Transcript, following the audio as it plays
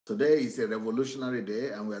Today is a revolutionary day,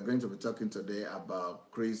 and we are going to be talking today about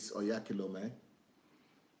Chris Oyakhilome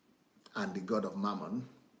and the God of Mammon.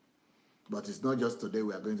 But it's not just today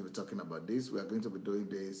we are going to be talking about this. We are going to be doing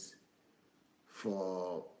this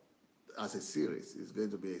for as a series. It's going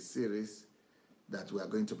to be a series that we are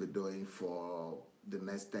going to be doing for the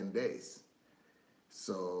next 10 days.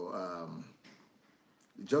 So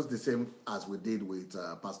just the same as we did with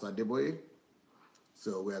Pastor Adeboye.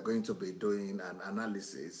 So we are going to be doing an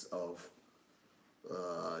analysis of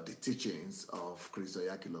the teachings of Chris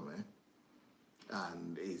Oyakhilome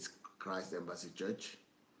and his Christ Embassy Church.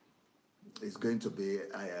 It's going to be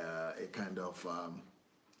a kind of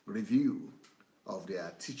review of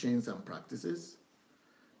their teachings and practices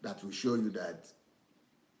that will show you that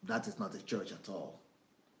that is not a church at all.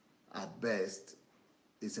 At best,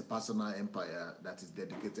 it's a personal empire that is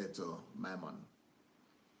dedicated to Mammon.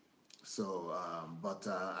 So, but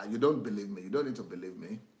you don't believe me. You don't need to believe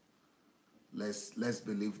me. Let's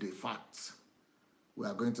believe the facts. We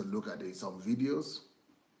are going to look at some videos.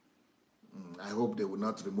 I hope they will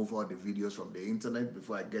not remove all the videos from the internet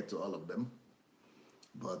before I get to all of them.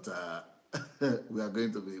 But we are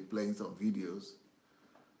going to be playing some videos,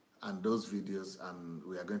 and those videos, and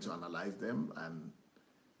we are going to analyze them, and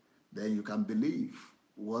then you can believe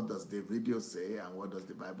what does the video say and what does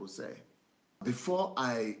the Bible say. Before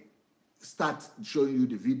I start showing you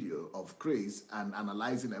the video of Chris and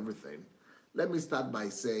analyzing everything, let me start by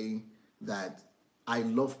saying that I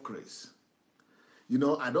love Chris. You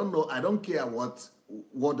know, I don't care what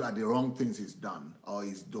are the wrong things he's done or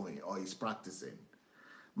he's doing or he's practicing.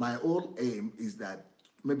 My whole aim is that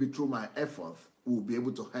maybe through my effort, we'll be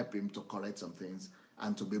able to help him to correct some things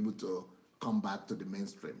and to be able to come back to the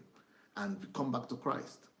mainstream and come back to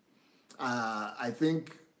Christ. I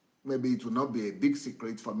think maybe it will not be a big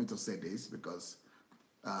secret for me to say this because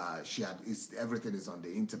everything is on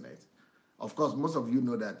the internet. Of course, most of you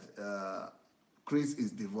know that Chris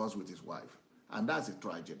is divorced with his wife, and that's a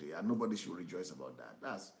tragedy, and nobody should rejoice about that.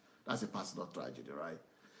 That's a personal tragedy, right?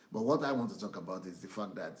 But what I want to talk about is the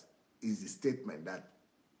fact that is the statement that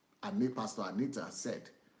Pastor Anita said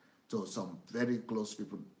to some very close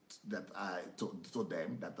people that I to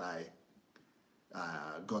them that I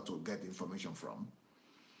got to get information from.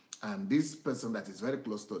 And this person that is very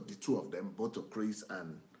close to the two of them, both to Chris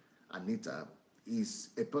and Anita, is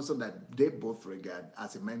a person that they both regard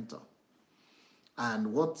as a mentor.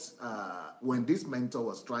 And when this mentor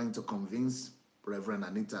was trying to convince Reverend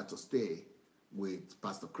Anita to stay with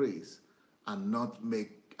Pastor Chris and not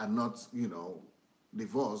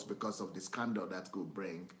divorce because of the scandal that could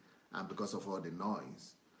bring and because of all the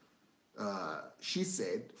noise, she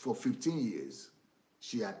said for 15 years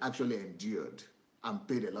she had actually endured and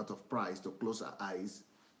paid a lot of price to close her eyes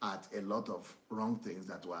at a lot of wrong things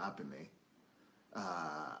that were happening,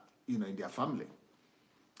 in their family.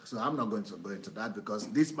 So I'm not going to go into that because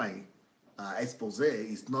my expose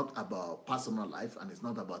is not about personal life and it's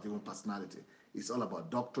not about even personality. It's all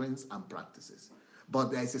about doctrines and practices.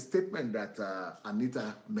 But there is a statement that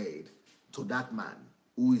Anita made to that man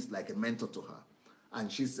who is like a mentor to her.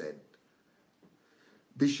 And she said,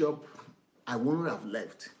 "Bishop, I wouldn't have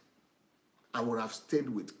left. I would have stayed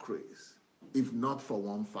with Chris if not for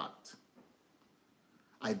one fact.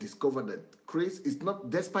 I discovered that Chris is not,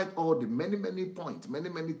 despite all the many points,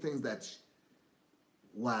 many things that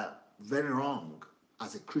were very wrong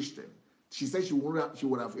as a Christian. She said she would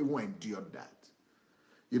have even endured that.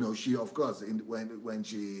 You know, she, of course, when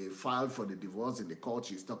she filed for the divorce in the court,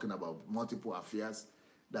 she's talking about multiple affairs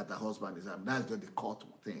that her husband is having. That's just the court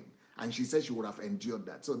thing. And she said she would have endured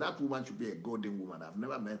that. So that woman should be a golden woman. I've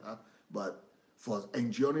never met her, but for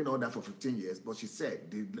enduring all that for 15 years. But she said,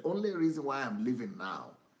 the only reason why I'm living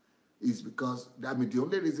now is because,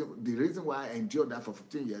 the reason why I endured that for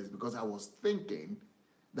 15 years is because I was thinking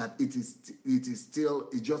that it's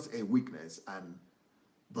just a weakness.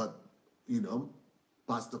 But,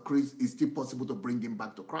 Pastor Chris, is still possible to bring him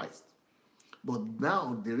back to Christ. But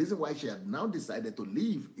now, the reason why she had now decided to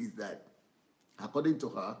leave is that, according to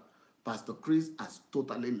her, Pastor Chris has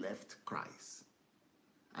totally left Christ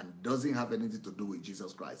and doesn't have anything to do with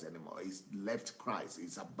Jesus Christ anymore. He's left Christ.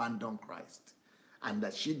 He's abandoned Christ. And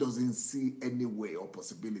that she doesn't see any way or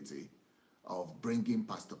possibility of bringing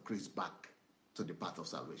Pastor Chris back to the path of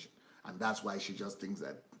salvation. And that's why she just thinks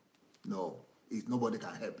that, no, nobody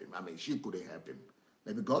can help him. I mean, she couldn't help him.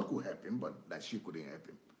 Maybe God could help him, but that she couldn't help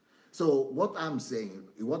him. So what I'm saying,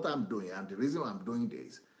 what I'm doing, and the reason I'm doing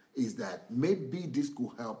this, is that maybe this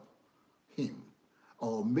could help him.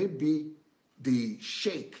 Or maybe the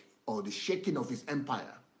shake or the shaking of his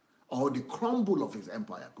empire or the crumble of his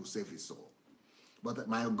empire could save his soul. But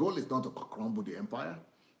my goal is not to crumble the empire.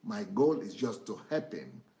 My goal is just to help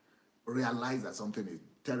him realize that something is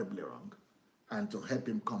terribly wrong and to help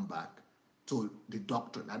him come back to the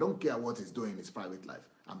doctrine. I don't care what he's doing in his private life.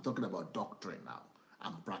 I'm talking about doctrine now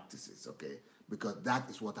and practices, okay? Because that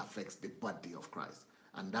is what affects the body of Christ.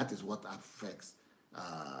 And that is what affects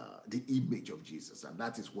the image of Jesus. And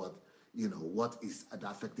that is what, what is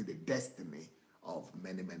affecting the destiny of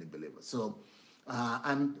many, many believers. So,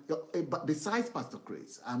 but besides Pastor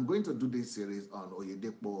Chris, I'm going to do this series on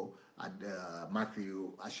Oyedepo and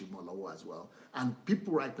Matthew Ashimolowo as well. And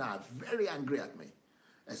people right now are very angry at me.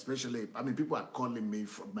 Especially, people are calling me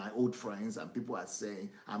from my old friends, and people are saying,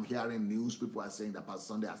 I'm hearing news, people are saying that Pastor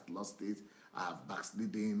Sunday has lost it, I've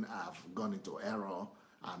backslidden, I've gone into error,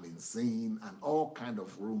 I'm insane, and all kind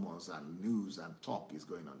of rumors and news and talk is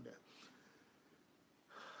going on there.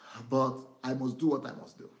 But I must do what I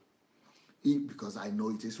must do, because I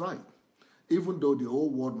know it is right. Even though the whole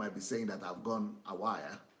world might be saying that I've gone a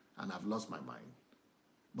wire and I've lost my mind.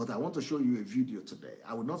 But I want to show you a video today.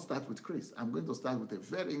 I will not start with Chris. I'm going to start with a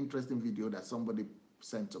very interesting video that somebody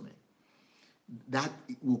sent to me. That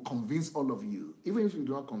will convince all of you, even if it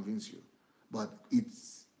do not convince you. But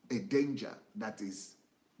it's a danger that is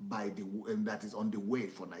on the way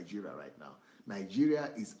for Nigeria right now.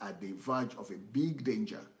 Nigeria is at the verge of a big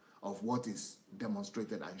danger of what is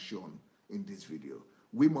demonstrated and shown in this video.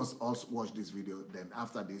 We must also watch this video. Then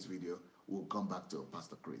after this video, we'll come back to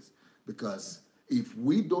Pastor Chris. Because if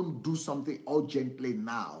we don't do something urgently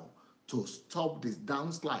now to stop this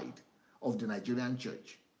downslide of the Nigerian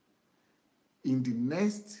church, in the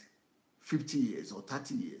next 50 years or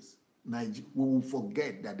 30 years, we will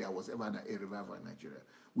forget that there was ever a revival in Nigeria.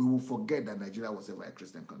 We will forget that Nigeria was ever a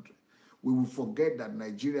Christian country. We will forget that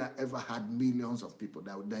Nigeria ever had millions of people,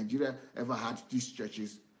 that Nigeria ever had these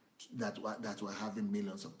churches that were having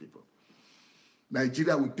millions of people.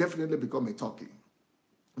 Nigeria will definitely become a Turkey.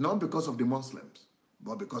 Not because of the Muslims,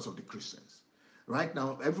 but because of the Christians. Right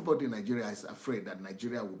now, everybody in Nigeria is afraid that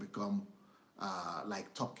Nigeria will become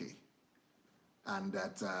like Turkey. And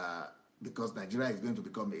that because Nigeria is going to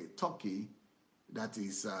become a Turkey, that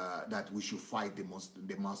is that we should fight the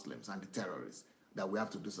Muslims and the terrorists, that we have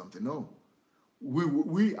to do something. No.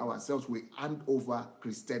 We ourselves, we hand over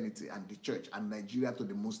Christianity and the church and Nigeria to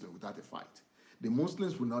the Muslims without a fight. The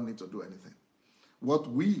Muslims will not need to do anything. What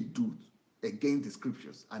we do against the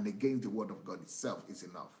scriptures and against the word of God itself is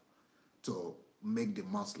enough to make the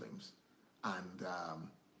Muslims and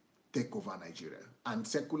take over Nigeria. And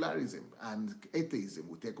secularism and atheism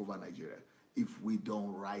will take over Nigeria if we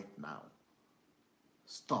don't right now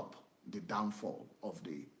stop the downfall of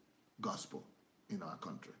the gospel in our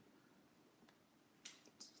country.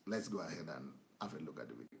 Let's go ahead and have a look at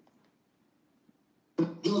the video.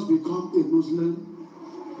 Just become a Muslim.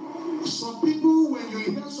 Some people, when you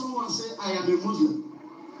hear someone say, I am a Muslim,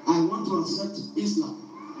 I want to accept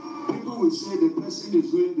Islam, people will say the person is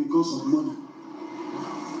going because of money.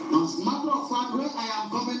 As a matter of fact, where I am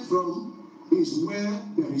coming from is where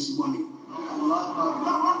there is money.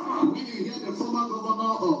 When you hear the former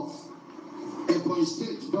governor of Ebonyi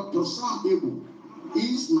State, Dr. Sam Ebu,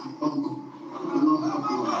 is my uncle.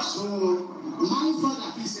 So, my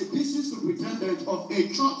father is a district superintendent of a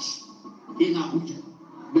church in Abuja.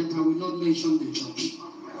 But I will not mention the church.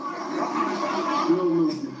 No.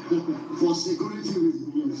 For security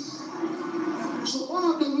reasons, yes. So one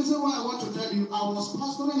of the reasons why I want to tell you, I was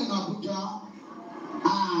pastoring in Abuja,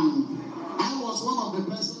 and I was one of the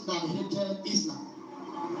persons that hated Islam.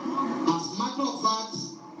 As a matter of fact,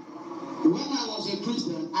 when I was a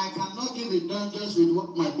Christian, I cannot give indulgence with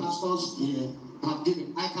what my pastors here have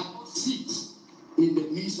given. I cannot sit in the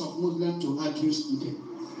midst of Muslims to argue something.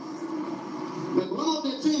 But one of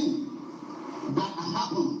the things that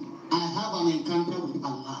happened, I have an encounter with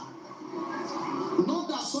Allah. Not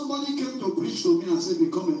that somebody came to preach to me and said,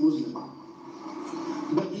 become a Muslim.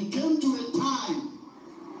 But it came to a time,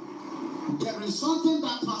 there is something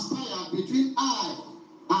that transpired between I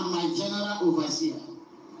and my general overseer.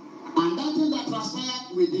 And that thing that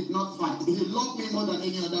transpired, we did not fight. He loved me more than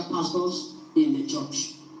any other pastors in the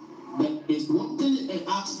church. But there's one thing he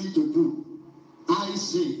asked me to do. I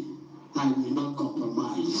say, I will not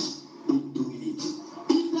compromise in doing it.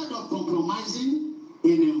 Instead of compromising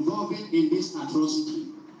in involving in this atrocity,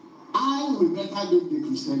 I will better live the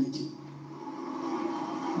Christianity.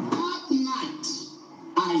 That night,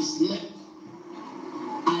 I slept.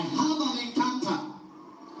 I had an encounter.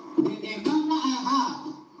 The encounter I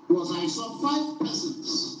had was I saw 5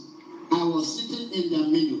 persons. I was sitting in the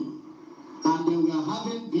middle, and they were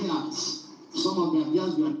having beers. Some of their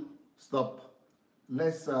beers were... Stop.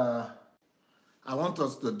 Let's... I want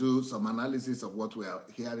us to do some analysis of what we are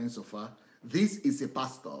hearing so far. This is a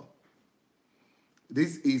pastor.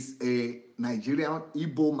 This is a Nigerian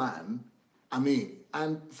Igbo man. I mean,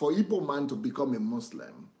 and for Igbo man to become a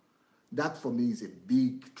Muslim, that for me is a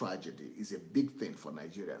big tragedy. It's a big thing for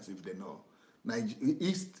Nigerians, if they know.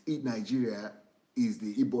 East Nigeria is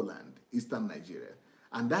the Igbo land, Eastern Nigeria.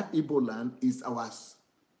 And that Igbo land is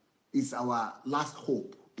our last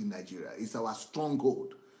hope in Nigeria. It's our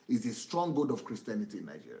stronghold. It's the stronghold of Christianity in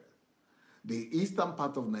Nigeria. The eastern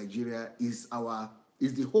part of Nigeria is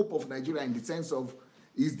the hope of Nigeria in the sense of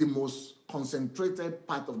is the most concentrated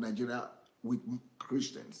part of Nigeria with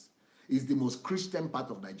Christians. It's the most Christian part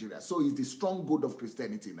of Nigeria. So it's the stronghold of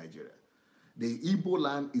Christianity in Nigeria. The Igbo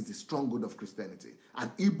land is the stronghold of Christianity.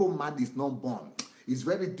 An Igbo man is not born. It's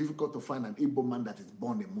very difficult to find an Igbo man that is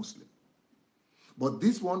born a Muslim. But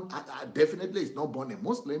this one definitely is not born a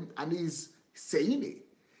Muslim, and he's saying it.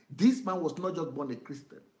 This man was not just born a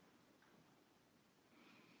Christian.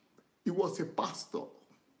 He was a pastor.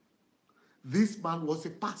 This man was a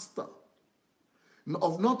pastor.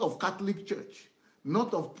 Not of Catholic Church,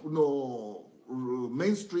 not of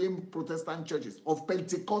mainstream Protestant churches, of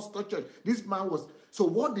Pentecostal church. This man was, so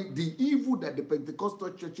what the evil that the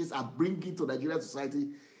Pentecostal churches are bringing to Nigerian society,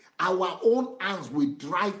 our own hands will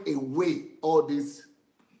drive away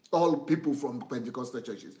all people from Pentecostal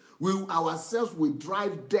churches. We ourselves will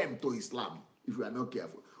drive them to Islam if we are not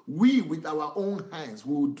careful. We, with our own hands,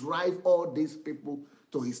 will drive all these people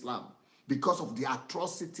to Islam because of the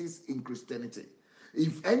atrocities in Christianity.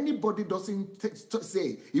 If anybody doesn't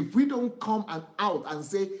say, if we don't come out and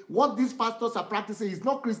say, what these pastors are practicing is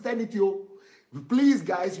not Christianity, please,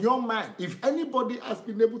 guys, young man, if anybody has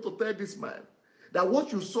been able to tell this man that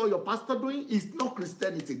what you saw your pastor doing is not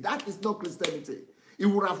Christianity, that is not Christianity, he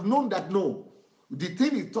would have known that no, the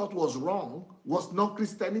thing he thought was wrong was not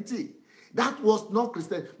Christianity. That was not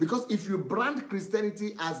Christianity. Because if you brand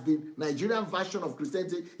Christianity as the Nigerian version of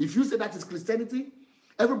Christianity, if you say that is Christianity,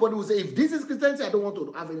 everybody will say, if this is Christianity, I don't want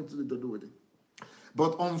to have anything to do with it.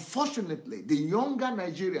 But unfortunately, the younger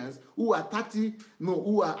Nigerians who are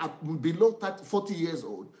who are below 40 years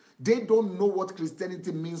old, they don't know what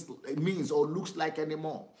Christianity means or looks like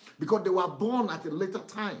anymore. Because they were born at a later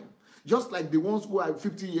time. Just like the ones who are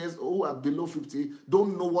 50 years old, who are below 50,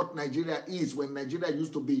 don't know what Nigeria is, when Nigeria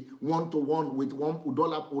used to be 1-to-1 with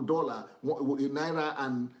 $1 naira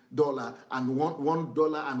and dollar, and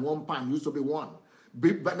 $1 and £1 used to be one.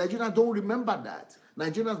 But Nigerians don't remember that.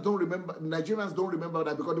 Nigerians don't remember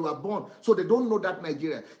that because they were born. So they don't know that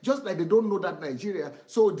Nigeria. Just like they don't know that Nigeria.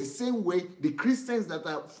 So the same way, the Christians that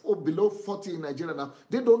are below 40 in Nigeria now,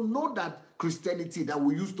 they don't know that Christianity that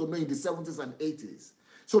we used to know in the 70s and 80s.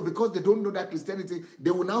 So because they don't know that Christianity,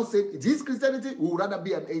 they will now say, is this Christianity? We would rather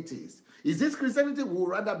be an atheist. Is this Christianity? We would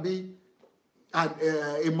rather be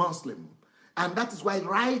a Muslim. And that is why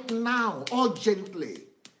right now, urgently,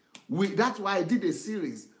 that's why I did a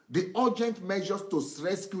series, the urgent measures to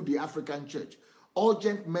rescue the African church.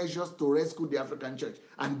 Urgent measures to rescue the African church.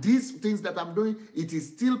 And these things that I'm doing, it is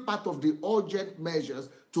still part of the urgent measures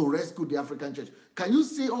to rescue the African church. Can you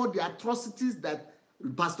see all the atrocities that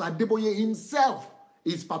Pastor Adeboye himself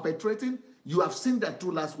is perpetrating? You have seen that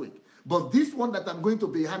too last week. But this one that I'm going to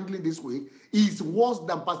be handling this week is worse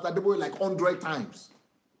than Pastor Adeboye like 100 times.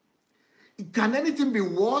 Can anything be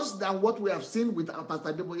worse than what we have seen with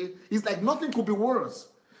Pastor Adeboye? It's like nothing could be worse.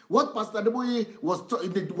 What Pastor Adeboye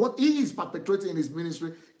what he is perpetrating in his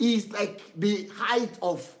ministry is like the height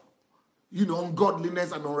of,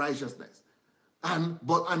 ungodliness and unrighteousness, and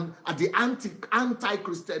the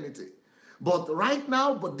anti-Christianity. But right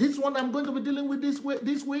now, this one I'm going to be dealing with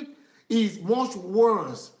this week is much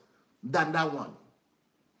worse than that one.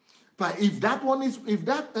 But if that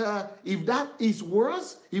is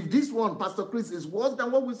worse, if this one, Pastor Chris, is worse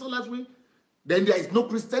than what we saw last week, then there is no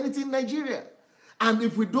Christianity in Nigeria. And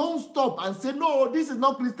if we don't stop and say, no, this is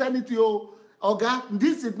not Christianity,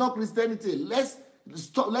 this is not Christianity, let's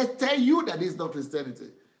tell you that it's not Christianity.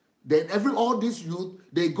 Then all these youth,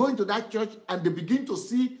 they go into that church and they begin to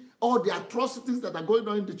see all the atrocities that are going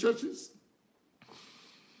on in the churches.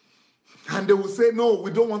 And they will say, no,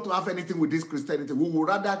 we don't want to have anything with this Christianity. We would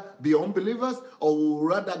rather be unbelievers, or we would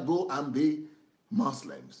rather go and be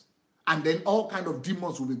Muslims. And then all kind of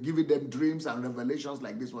demons will be giving them dreams and revelations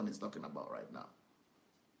like this one is talking about right now.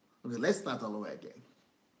 Okay, let's start all over again.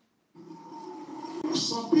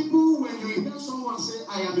 Some people, when you hear someone say,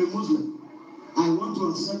 I am a Muslim, I want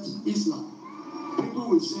to accept Islam, people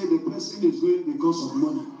will say the person is going because of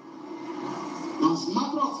money. As a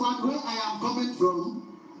matter of fact, where I am coming from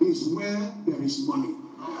is where there is money.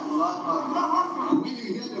 When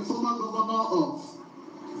you hear the former governor of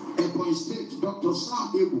Ebonyi State, Dr.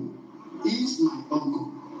 Sam Ebu, he is my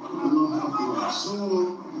uncle. So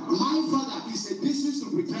my father is a district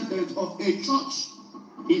superintendent of a church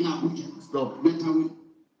in Abuja. Stop. But I will.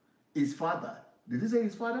 His father. Did he say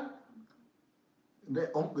his father? The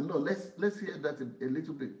uncle. No, let's hear that a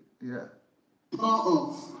little bit. Yeah.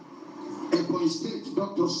 Of Ebonyi State,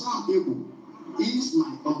 Dr. Sam Ebu, is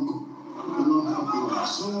my uncle.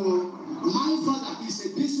 So my father is a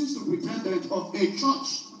district superintendent of a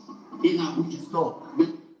church in Abuja. Stop.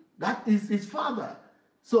 That is his father.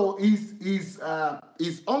 So his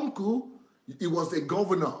uncle, he was a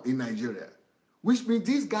governor in Nigeria, which means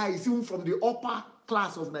this guy is even from the upper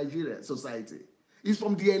class of Nigeria society. He's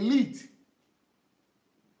from the elite.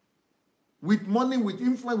 With money, with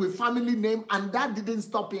influence, with family name, and that didn't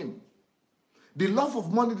stop him. The love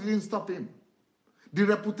of money didn't stop him. The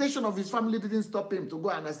reputation of his family didn't stop him to go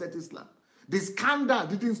and accept Islam. The scandal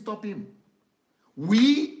didn't stop him.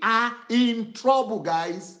 We are in trouble,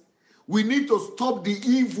 guys. We need to stop the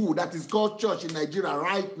evil that is called church in Nigeria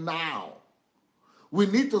right now. We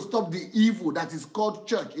need to stop the evil that is called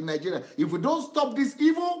church in Nigeria. If we don't stop this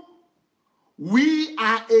evil, we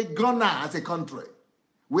are a goner as a country.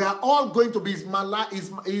 We are all going to be Ismailized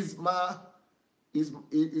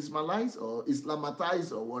or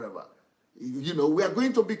Islamatized or whatever. You know, we are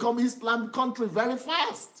going to become Islam country very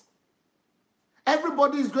fast.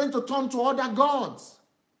 Everybody is going to turn to other gods.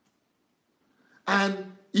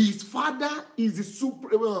 And his father is the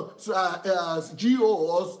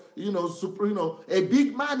GO, a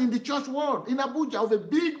big man in the church world in Abuja, of a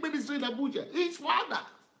big ministry in Abuja. His father,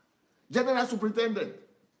 general superintendent.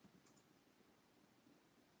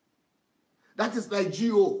 That is like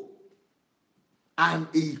GO. And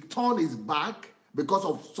he turned his back because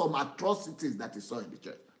of some atrocities that he saw in the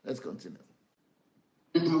church. Let's continue.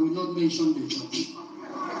 And I will not mention the church.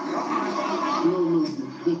 No.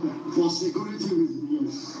 For security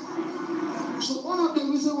reasons. So one of the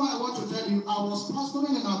reasons why I want to tell you, I was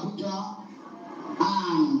pastoring in Abuja,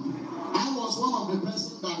 and I was one of the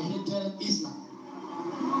persons that hated Islam.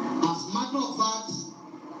 As a matter of fact,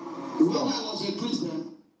 when I was a Christian,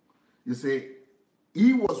 you see,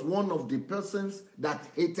 he was one of the persons that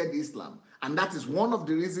hated Islam. And that is one of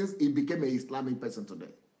the reasons he became an Islamic person today.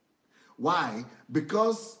 Why?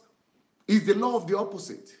 Because it's the law of the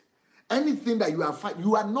opposite. Anything that you are fighting,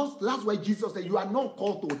 you are not, that's why Jesus said, you are not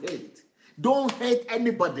called to hate. Don't hate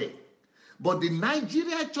anybody. But the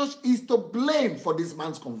Nigerian church is to blame for this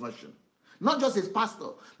man's conversion. Not just his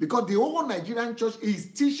pastor. Because the whole Nigerian church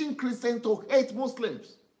is teaching Christians to hate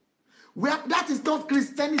Muslims. That is not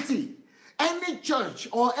Christianity. Any church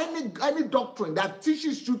or any doctrine that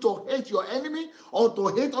teaches you to hate your enemy or to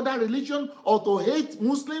hate other religion or to hate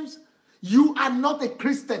Muslims, you are not a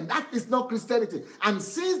Christian. That is not Christianity. And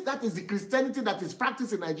since that is the Christianity that is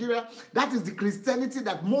practiced in Nigeria, that is the Christianity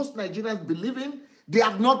that most Nigerians believe in, they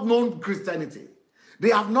have not known Christianity. They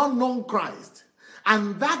have not known Christ.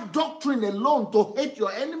 And that doctrine alone, to hate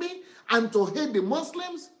your enemy and to hate the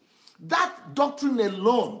Muslims, that doctrine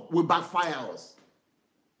alone will backfire us.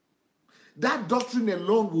 That doctrine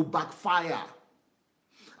alone will backfire.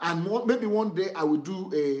 And maybe one day I will do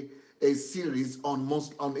a series on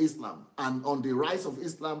Islam and on the rise of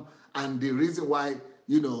Islam and the reason why,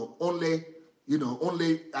 nobody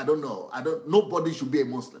should be a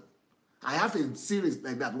Muslim. I have a series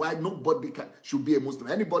like that, why nobody should be a Muslim.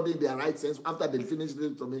 Anybody in their right sense, after they finish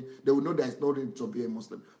listening to me, they will know there is no need to be a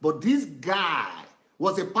Muslim. But this guy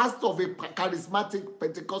was a pastor of a charismatic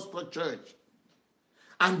Pentecostal church.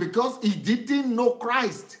 And because he didn't know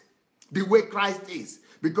Christ the way Christ is,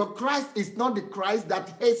 because Christ is not the Christ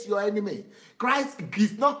that hates your enemy. Christ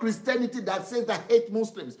is not Christianity that says that hate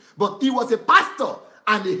Muslims. But he was a pastor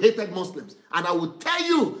and he hated Muslims. And I will tell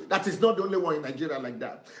you that he's not the only one in Nigeria like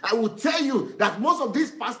that. I will tell you that most of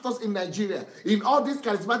these pastors in Nigeria, in all these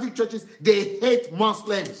charismatic churches, they hate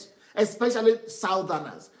Muslims, especially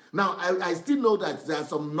Southerners. Now, I still know that there are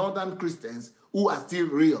some Northern Christians who are still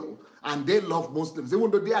real. And they love Muslims. Even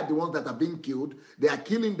though they are the ones that are being killed, they are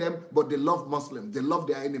killing them, but they love Muslims. They love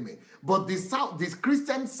their enemy. But the South, this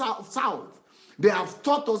Christian South, they have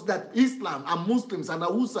taught us that Islam and Muslims and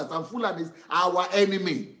Hausas and Fulanis are our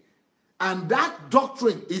enemy. And that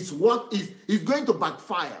doctrine is what is going to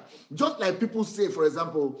backfire. Just like people say, for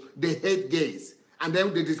example, they hate gays. And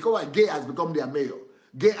then they discover gay has become their mayor.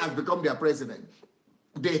 Gay has become their president.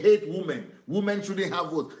 They hate women. Women shouldn't have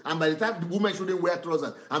votes. And by the time women shouldn't wear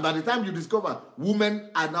trousers. And by the time you discover women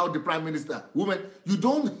are now the prime minister. Women, you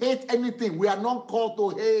don't hate anything. We are not called to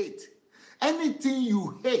hate. Anything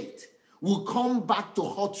you hate will come back to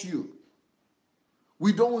hurt you.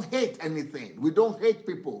 We don't hate anything. We don't hate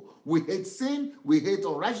people. We hate sin. We hate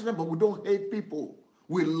unrighteousness, but we don't hate people.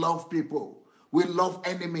 We love people. We love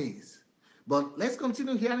enemies. But let's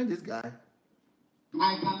continue hearing this guy.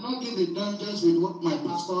 I cannot give indulgence with what my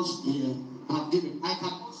pastors here have given. I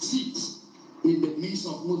cannot sit in the midst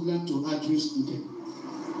of Muslims to argue something.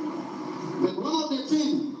 But one of the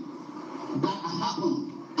things that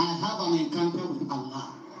happened, I have an encounter with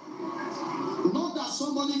Allah. Not that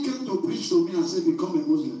somebody came to preach to me and said, become a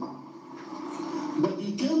Muslim. But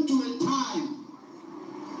it came to a time,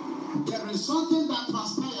 there is something that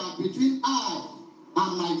transpired between I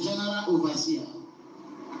and my general overseer.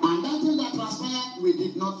 And that thing that transpired, we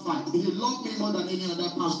did not fight. He loved me more than any other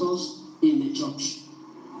pastors in the church.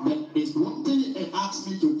 But there's one thing he asked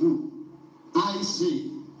me to do. I say,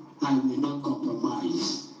 I will not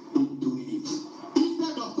compromise in doing it.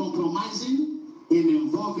 Instead of compromising in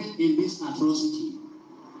involving in this atrocity,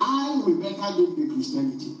 I will better live the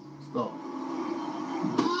Christianity. Stop.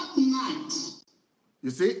 That night, you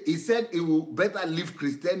see, he said he will better live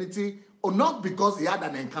Christianity, or not because he had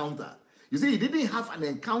an encounter. You see, he didn't have an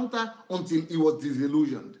encounter until he was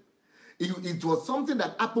disillusioned. It was something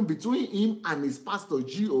that happened between him and his pastor,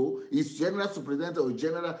 G.O., his general superintendent or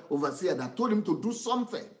general overseer, that told him to do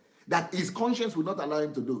something that his conscience would not allow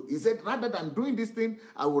him to do. He said, rather than doing this thing,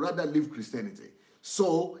 I would rather live Christianity.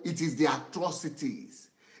 So it is the atrocities.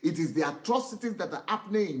 It is the atrocities that are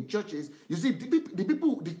happening in churches. You see, the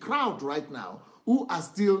people, the crowd right now, who are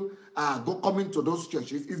still coming to those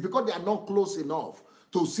churches, is because they are not close enough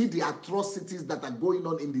to see the atrocities that are going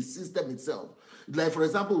on in the system itself. Like, for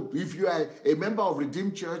example, if you are a member of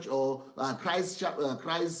Redeemed Church or Christ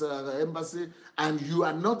Embassy, and you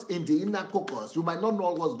are not in the inner caucus, you might not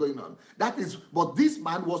know what's going on. That is, but this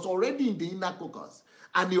man was already in the inner caucus,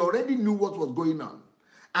 and he already knew what was going on.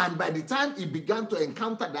 And by the time he began to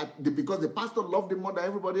encounter that, because the pastor loved him more than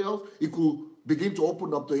everybody else, he could begin to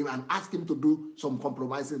open up to him and ask him to do some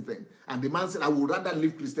compromising thing. And the man said, I would rather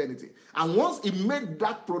live Christianity. And once he made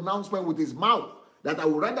that pronouncement with his mouth, that I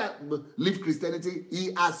would rather live Christianity,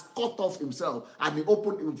 he has cut off himself, and he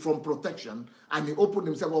opened from protection, and he opened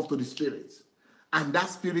himself off to the spirits. And that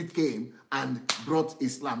spirit came and brought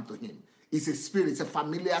Islam to him. It's a spirit, it's a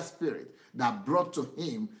familiar spirit that brought to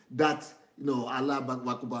him that, Allah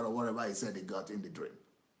Akbar or whatever he said he got in the dream.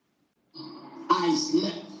 I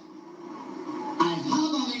slept. I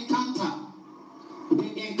had an encounter. The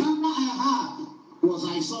encounter I had was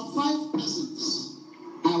I saw 5 persons.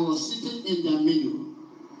 I was sitting in their middle,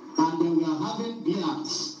 and they were having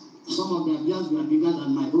beards. Some of their beards were bigger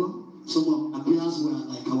than my own. Some of their beards were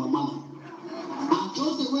like our malam. And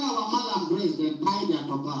just the way our malam grace, they tied their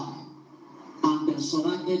toga, and they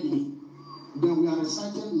surrounded me. They were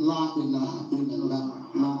reciting La ilaha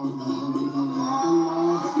illallah, La ilaha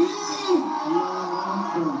illallah.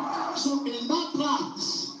 So in that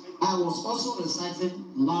trance, I was also reciting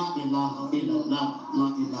La ilaha illallah, La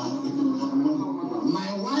ilaha illallah.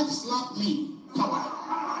 My wife slapped me.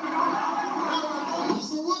 He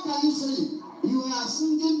said, what are you saying? You are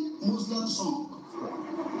singing Muslim song.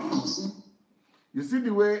 I said, you see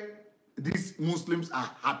the way these Muslims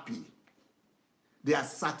are happy. They are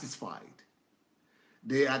satisfied.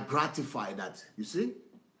 They are gratified that, you see,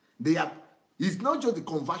 it's not just the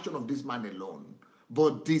conversion of this man alone,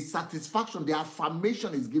 but the satisfaction, the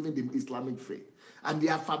affirmation is giving them Islamic faith. And the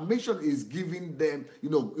affirmation is giving them,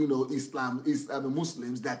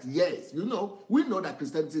 Muslims that, yes, we know that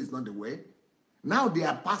Christianity is not the way. Now they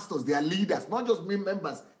are pastors, they are leaders, not just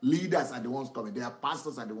members, leaders are the ones coming. They are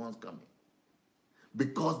pastors are the ones coming.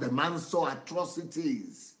 Because the man saw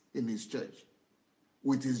atrocities in his church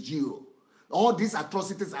with his GO. All these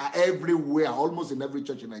atrocities are everywhere, almost in every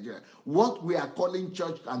church in Nigeria. What we are calling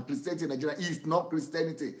church and Christianity in Nigeria is not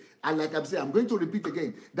Christianity. And like I'm saying, I'm going to repeat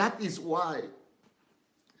again. That is why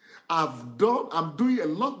I'm going through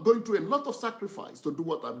a lot of sacrifice to do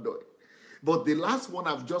what I'm doing. But the last one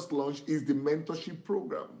I've just launched is the mentorship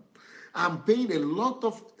program. I'm paying a lot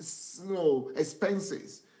of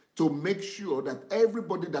expenses to make sure that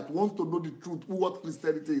everybody that wants to know the truth, what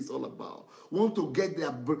Christianity is all about, want to get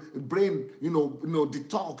their brain,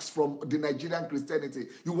 detox from the Nigerian Christianity.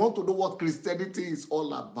 You want to know what Christianity is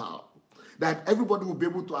all about, that everybody will be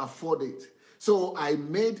able to afford it. So I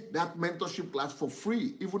made that mentorship class for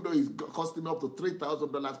free, even though it's costing up to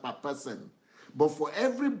 $3,000 per person. But for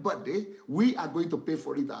everybody, we are going to pay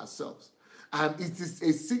for it ourselves. And it is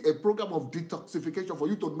a program of detoxification for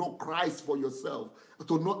you to know Christ for yourself,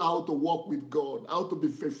 to know how to walk with God, how to be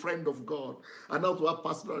a friend of God, and how to have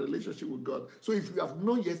personal relationship with God. So if you have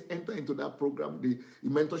not yet entered into that program, the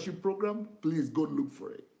mentorship program, please go look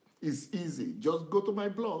for it. It's easy. Just go to my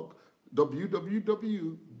blog,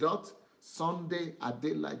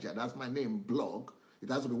 www.sundayadelaja, that's my name, blog. It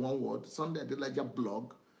has to be one word, sundayadelajablog.com.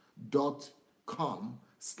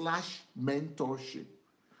 sundayadelajablogging.com/mentorship.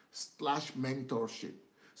 /mentorship.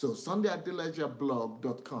 So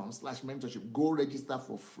sundayadelajablogging.com/mentorship. Go register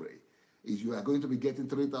for free. If you are going to be getting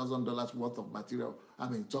 $3,000 worth of material,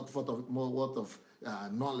 worth of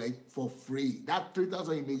knowledge for free. That's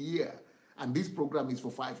 $3,000 in a year. And this program is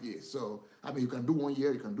for 5 years. So, you can do 1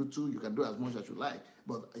 year, you can do 2, you can do as much as you like,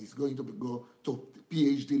 but it's going to go to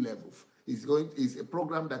PhD level. It's a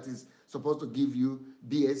program that is supposed to give you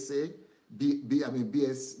BSc, BA,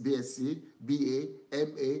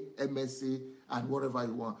 MA, MSc, and whatever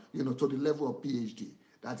you want, to the level of PhD.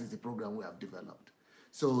 That is the program we have developed.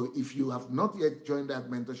 So if you have not yet joined that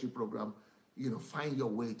mentorship program, find your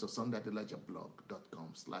way to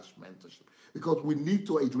sundayadelajablogging.com/mentorship, because we need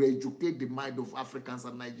to re-educate the mind of Africans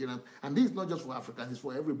and Nigerians. And this is not just for Africans, it's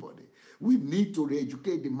for everybody. We need to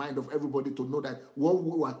re-educate the mind of everybody to know that what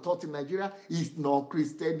we were taught in Nigeria is not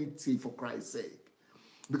Christianity, for Christ's sake.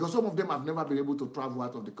 Because some of them have never been able to travel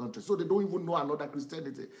out of the country, so they don't even know another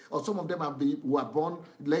Christianity. Or some of them were born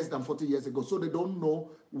less than 40 years ago, so they don't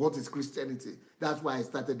know what is Christianity. That's why I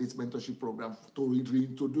started this mentorship program, to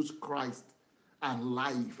reintroduce Christ and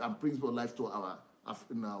life and principle of life to our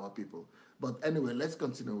people. But anyway, let's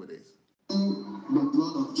continue with this. The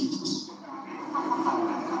blood of Jesus.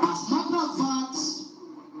 As a matter of fact,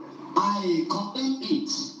 I condemn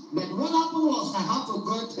it. But what happened was, I had to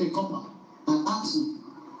go to a couple and ask him,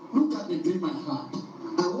 look at the dream I had.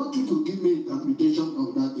 I want you to give me interpretation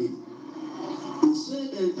of that dream. He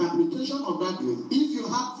said the interpretation of that dream, if you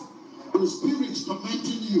have the spirit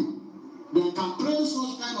tormenting you, they can pray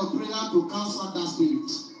such kind of prayer to cancel that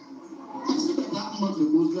spirit. I said, that I'm not a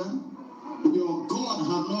Muslim. Your God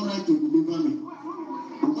have no right to deliver me.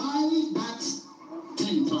 Why that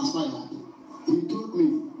thing transpired? He told me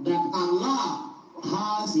that Allah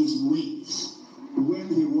has his ways when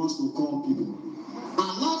he wants to call people.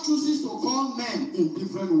 Allah chooses to call men in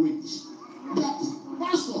different ways. But,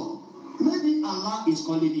 Pastor, maybe Allah is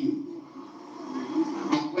calling you.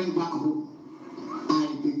 I went back home. I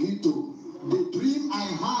began to. The dream I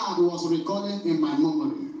had was recorded in my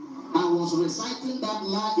memory. I was reciting that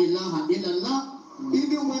La ilaha illallah,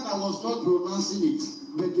 even when I was not pronouncing it,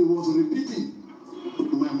 but it was repeating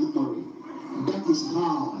in my memory. That is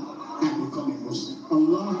how I become a Muslim.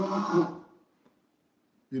 Allah.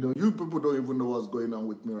 You people don't even know what's going on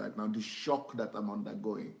with me right now. The shock that I'm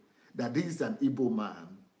undergoing. That this is an Igbo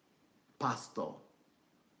man, pastor.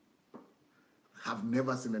 Have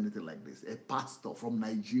never seen anything like this. A pastor from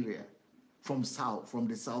Nigeria, from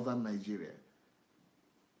the southern Nigeria.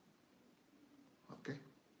 Okay.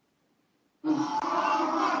 I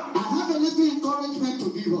have a little encouragement to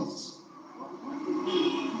give us.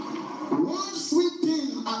 One sweet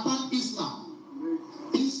thing about Islam.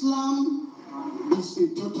 Islam is a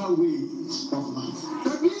total way of life.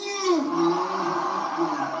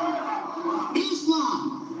 Islam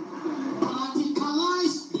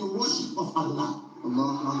practicalized the worship of Allah.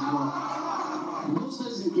 Most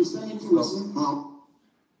days in Christianity we say,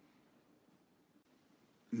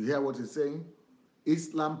 you hear what he's saying?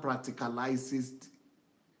 Islam practicalizes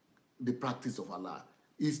the practice of Allah.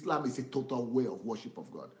 Islam is a total way of worship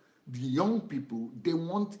of God. The young people, they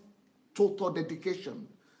want total dedication.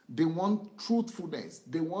 They want truthfulness.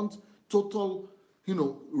 They want total,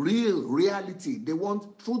 reality. They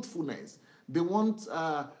want truthfulness. They want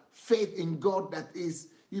faith in God that is,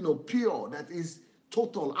 pure, that is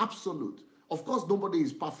total, absolute. Of course, nobody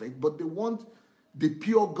is perfect, but they want the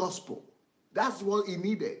pure gospel. That's what he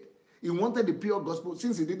needed. He wanted the pure gospel,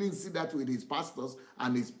 since he didn't see that with his pastors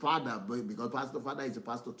and his father, because father is a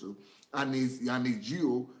pastor too, and his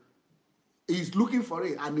Jew. He's looking for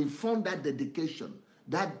it, and he found that dedication.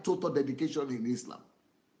 That total dedication in Islam.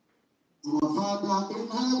 Our Father in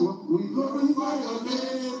heaven, we glorify your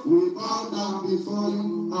name. We bow down before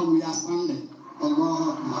you and we are standing.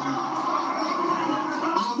 Allah.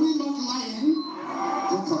 Are we not lying?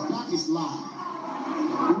 That is lie.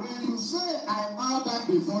 When you say I bow down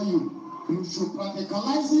before you, you should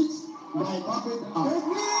practicalize it by bowing down.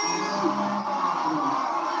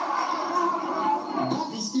 That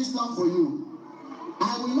is Islam for you.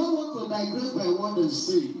 I will not want to digress by what they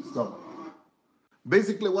say. Stop.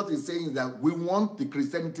 Basically, what he's saying is that we want the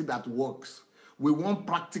Christianity that works. We want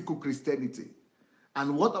practical Christianity.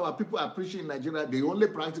 And what our people are preaching in Nigeria, the only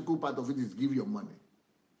practical part of it is give your money.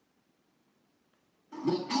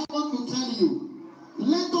 But I want to tell you,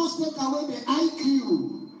 let us take away the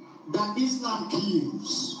IQ that Islam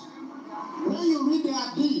kills. When you read the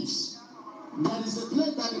hadith, there is a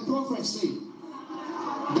place that the prophet said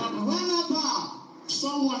that whenever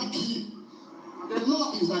someone kills, the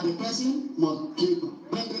law is that the person must kill.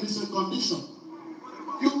 But there is a condition.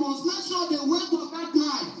 You must make sure the weight of that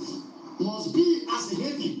knife must be as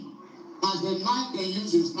heavy as the knife they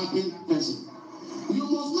use in stabbing person. You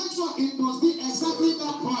must make sure it must be exactly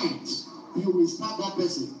that point you will stab that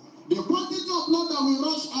person. The quantity of blood that will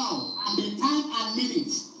rush out and the time and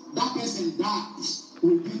minutes that person dies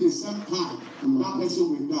will be the same time that person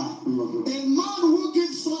will die. A man who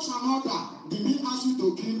gives such an order, did he ask you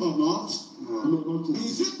to kill or not?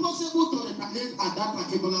 Is it possible to retaliate at that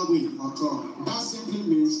particular way? That simply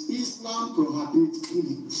means Islam prohibits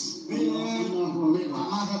killings. What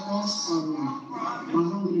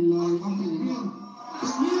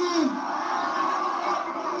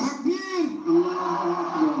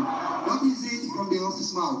is it from the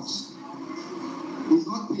horse's mouth? It's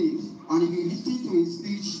not paid. And if you listen to his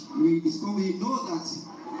speech, we know that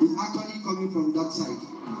it's actually coming from that side.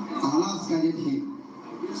 Allah has guided him.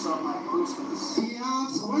 He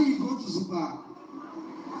has, when you go to Zuba,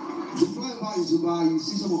 before you buy Zuba, you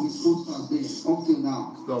see some of his posters there, up till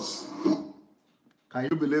now. Stop. Can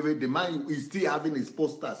you believe it? The man is still having his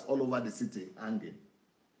posters all over the city hanging.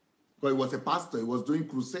 But he was a pastor, he was doing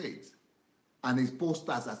crusades. And his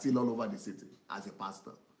posters are still all over the city as a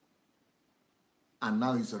pastor. And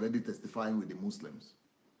now he's already testifying with the Muslims.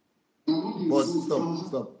 But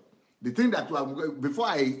stop. The thing that before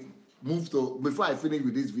I finish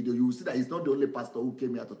with this video, you will see that he's not the only pastor who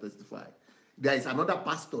came here to testify. There is another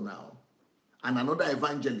pastor now and another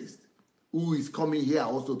evangelist who is coming here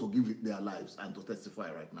also to give their lives and to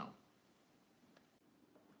testify right now.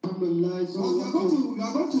 So we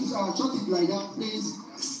are going to short it like that, please.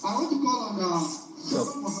 I want to call on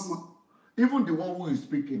Muhammad. Even the one who is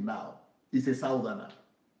speaking now is a Southerner.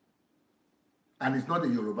 And he's not a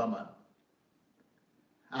Yoruba man.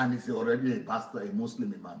 And he's already a pastor, a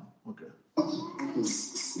Muslim imam. Okay. You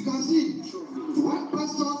can see, when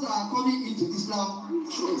pastors are coming into Islam,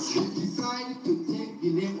 they decide to take the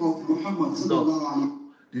name of Muhammad.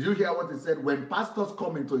 Did you hear what he said? When pastors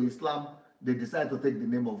come into Islam, they decide to take the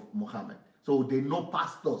name of Muhammad. So they know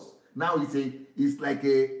pastors. Now it's like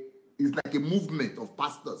a movement of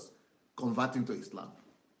pastors converting to Islam.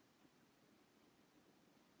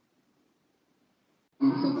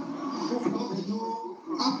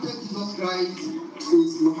 After Jesus Christ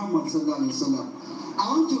is Muhammad sallallahu alaihi wasallam. I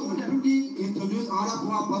want to quickly introduce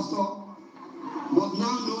another pastor, but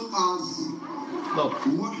now known as. Stop.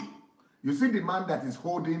 You see the man that is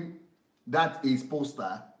holding that is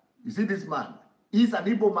poster. You see this man. He's an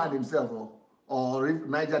Igbo man himself, or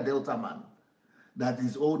Niger Delta man, that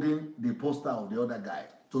is holding the poster of the other guy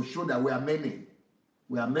to show that we are many.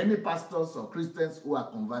 We are many pastors or Christians who are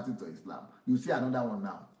converting to Islam. You see another one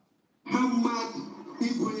now. Muhammad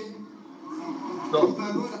Igwe. Stop.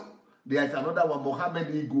 There is another one, Mohammed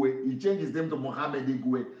Igwe. He changed his name to Mohammed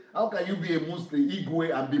Igwe. How can you be a Muslim,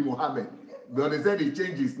 Igwe, and be Mohammed? But they said he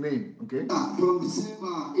changed his name. Okay. From the same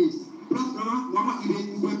age. Mama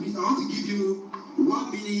Igwe, please. I want to give you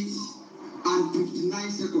 1 minute and 59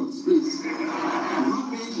 seconds, please.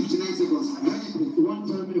 1 minute 59 seconds. One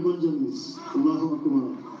time evangelist.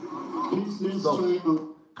 Please let's try out.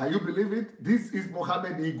 Can you believe it? This is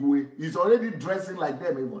Mohammed Igwe. He's already dressing like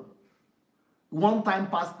them even. One-time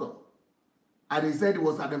pastor. And he said he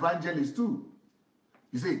was an evangelist too.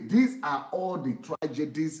 You see, these are all the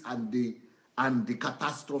tragedies and the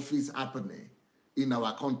catastrophes happening in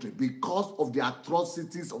our country because of the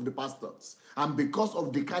atrocities of the pastors and because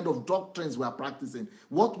of the kind of doctrines we are practicing.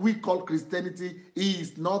 What we call Christianity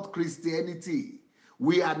is not Christianity.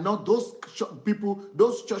 We are not those people,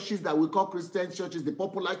 those churches that we call Christian churches, the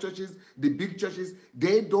popular churches, the big churches.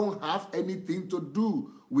 They don't have anything to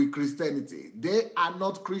do with Christianity. They are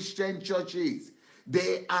not Christian churches.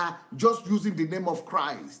 They are just using the name of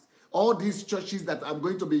Christ. All these churches that I'm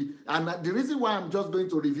going to be, and the reason why I'm just going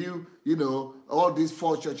to review, all these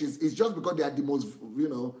 4 churches is just because they are the most,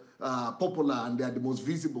 popular and they are the most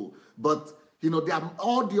visible. But, they are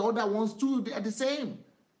all the other ones too. They are the same.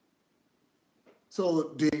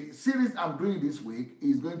 So the series I'm doing this week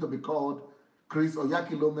is going to be called Chris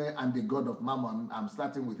Oyakhilome and the God of Mammon. I'm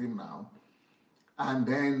starting with him now. And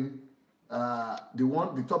then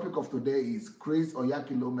the topic of today is Chris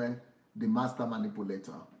Oyakhilome, the Master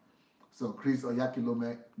Manipulator. So Chris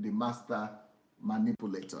Oyakhilome, the Master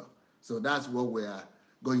Manipulator. So that's what we're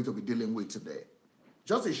going to be dealing with today.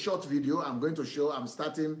 Just a short video I'm going to show. I'm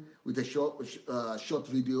starting with a short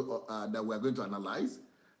video that we're going to analyze.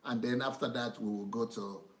 And then after that, we will go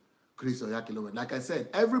to Chris Oyakhilome. Like I said,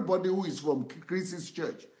 everybody who is from Chris's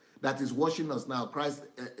church that is watching us now, Christ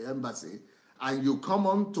Embassy, and you come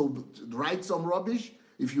on to write some rubbish,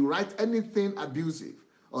 if you write anything abusive,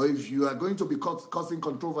 or if you are going to be causing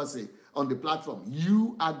controversy on the platform,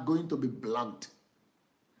 you are going to be blocked.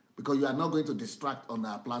 because you are not going to distract on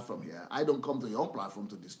our platform here. I don't come to your platform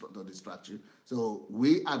to distract you. So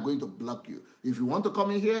we are going to block you. If you want to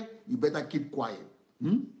come in here, you better keep quiet.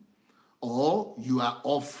 Or you are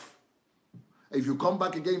off. If you come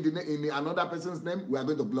back again in another person's name, we are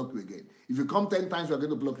going to block you again. If you come 10 times, we are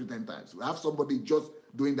going to block you 10 times. We have somebody just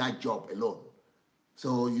doing that job alone.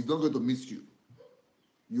 So he's not going to miss you.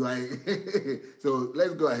 You are so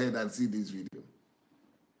let's go ahead and see this video.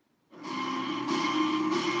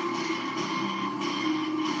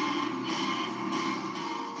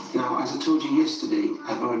 Now, as I told you yesterday,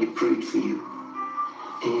 I've already prayed for you.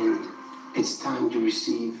 And it's time to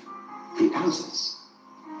receive the answers.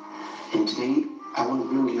 And today, I want to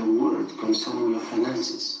bring you a word concerning your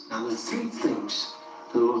finances. Now, there are 3 things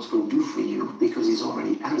the Lord's going to do for you because He's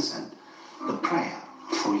already answered the prayer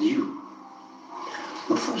for you.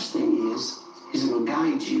 The first thing is He's going to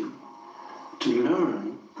guide you to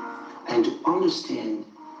learn and to understand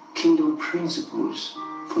kingdom principles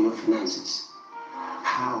for your finances.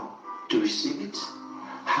 How to receive it,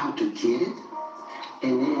 how to get it,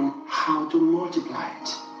 and then how to multiply it.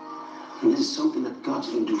 And this is something that God's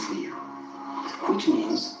going to do for you. Which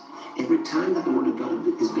means every time that the Word of God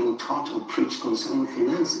is being taught or preached concerning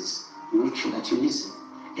finances, make sure that you listen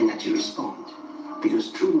and that you respond.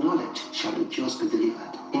 Because true knowledge shall the just be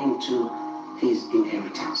delivered into his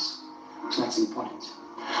inheritance. So that's important.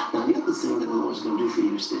 Now the other thing that the Lord is going to do for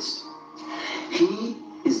you is this. He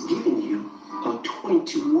is giving you a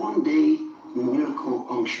 21-day miracle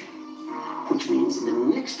unction. Which means in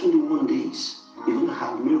the next 21 days, you're going to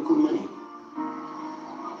have miracle money.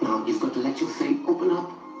 Now, you've got to let your faith open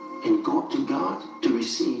up and go up to God to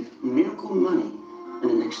receive miracle money in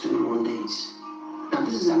the next 21 days. Now,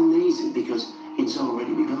 this is amazing because it's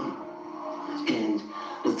already begun. And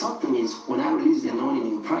the third thing is, when I release the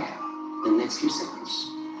anointing in prayer, the next few seconds,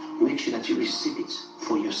 make sure that you receive it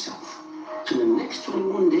for yourself. So in the next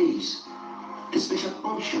 21 days, the special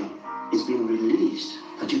unction is being released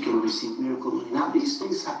that you can receive miracle money. Now, these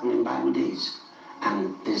things happen in Bible days,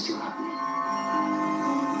 and they're still happening.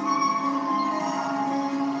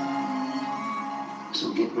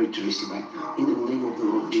 So get ready to receive right now. In the name of the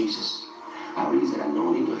Lord Jesus, I release that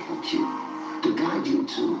anointing to help you, to guide you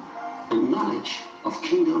to the knowledge of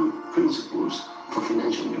kingdom principles for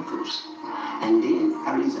financial miracles. And then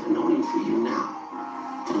I release that anointing for you now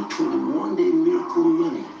for the 21-day miracle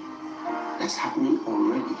money that's happening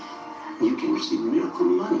already. You can receive miracle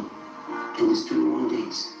money in these 21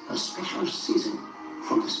 days, a special season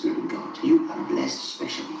from the Spirit of God. You are blessed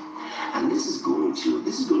specially. And this is going to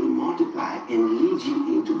multiply and lead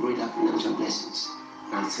you into greater financial blessings.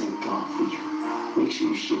 I thank God for you. Make sure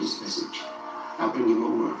you share this message. I'll bring you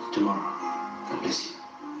more word tomorrow. God bless you.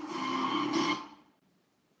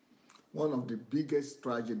 One of the biggest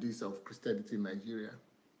tragedies of Christianity in Nigeria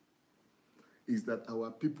is that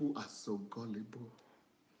our people are so gullible.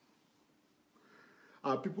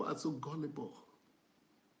 Our people are so gullible.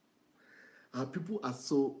 Our people are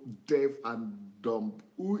so deaf and dumb.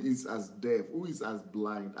 Who is as deaf? Who is as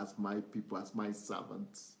blind as my people, as my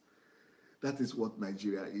servants? That is what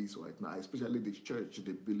Nigeria is right now, especially the church,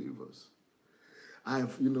 the believers.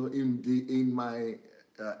 I've, in my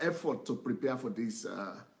effort to prepare for this,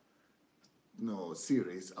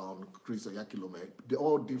 series on Chris Oyakhilome,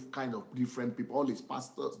 all kind of different people, all his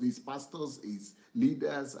pastors, his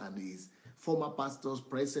leaders, and his former pastors,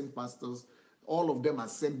 present pastors, all of them are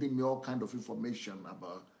sending me all kind of information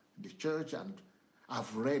about the church, and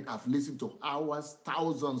I've listened to hours,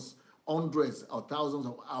 thousands, hundreds or thousands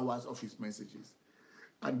of hours of his messages.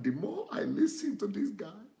 And the more I listen to this guy,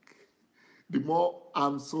 the more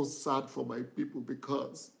I'm so sad for my people,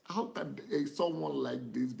 because how can someone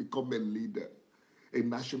like this become a leader, a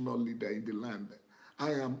national leader in the land?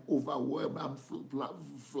 I am overwhelmed. I'm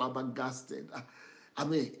flabbergasted. I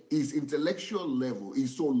mean, his intellectual level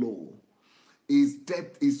is so low. His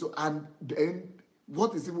depth is so, and then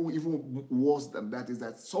what is even worse than that is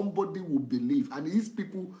that somebody will believe, and his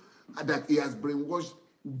people that he has brainwashed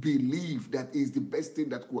believe that is the best thing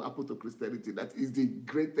that could happen to Christianity, that is the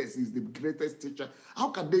greatest teacher. How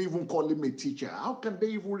can they even call him a teacher? How can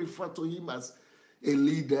they even refer to him as a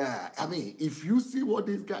leader? I mean, if you see what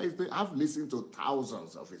this guy is doing, I've listened to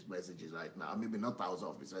thousands of his messages right now. Maybe not thousands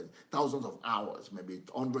of his messages, thousands of hours, maybe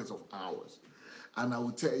hundreds of hours. And I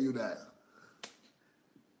will tell you that,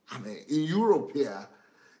 I mean, in Europe here,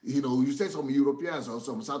 you say some Europeans or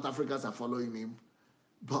some South Africans are following him,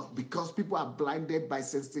 but because people are blinded by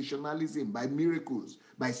sensationalism, by miracles,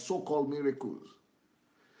 by so-called miracles,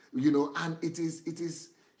 and it is,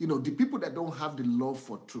 the people that don't have the love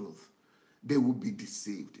for truth, they will be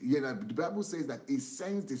deceived. The Bible says that it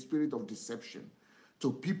sends the spirit of deception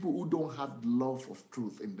to people who don't have the love of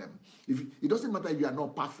truth in them. It doesn't matter if you are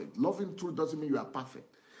not perfect. Loving truth doesn't mean you are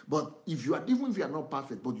perfect. But even if you are not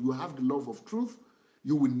perfect, but you have the love of truth,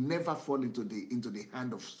 you will never fall into the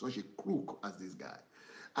hand of such a crook as this guy.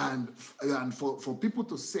 And for people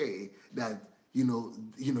to say that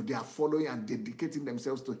they are following and dedicating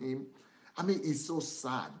themselves to him, I mean, it's so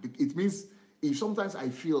sad. It means sometimes I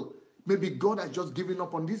feel maybe God has just given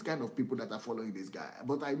up on these kind of people that are following this guy.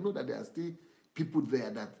 But I know that there are still people there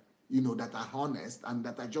that that are honest and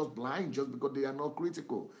that are just blind just because they are not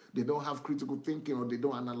critical. They don't have critical thinking, or they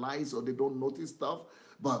don't analyze, or they don't notice stuff.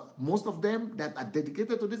 But most of them that are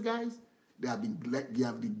dedicated to these guys, they have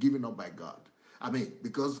been given up by God. I mean,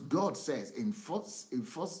 because God says in First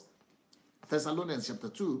Thessalonians chapter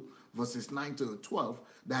 2, verses 9 to 12,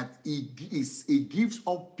 that he gives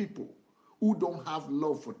up people who don't have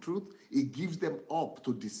love for truth. He gives them up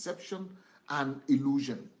to deception and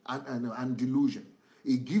illusion and delusion.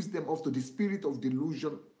 He gives them up to the spirit of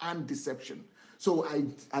delusion and deception. So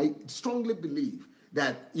I strongly believe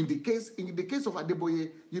that in the case of Adeboye,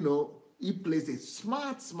 he plays a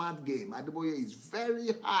smart game. Adeboye is very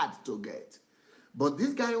hard to get. But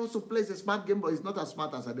this guy also plays a smart game, but he's not as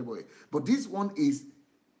smart as Adeboye. But this one is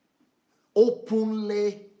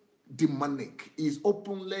openly demonic. Is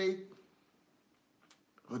openly,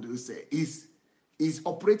 what do you say? Is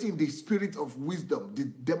operating the spirit of wisdom,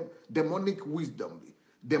 the demonic wisdom.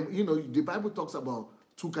 The Bible talks about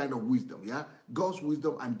two kinds of wisdom, yeah? God's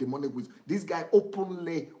wisdom and demonic wisdom. This guy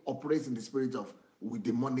openly operates in the spirit of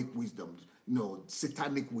demonic wisdom,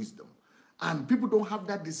 satanic wisdom. And people don't have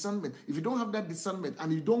that discernment. If you don't have that discernment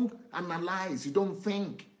and you don't analyze, you don't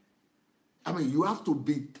think, I mean, you have to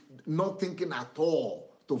be not thinking at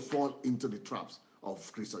all to fall into the traps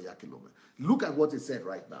of Chris Oyakhilome. Look at what he said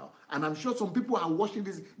right now. And I'm sure some people are watching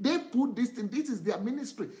this. They put this thing, this is their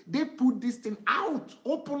ministry. They put this thing out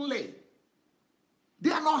openly. They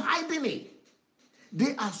are not hiding it.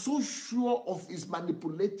 They are so sure of his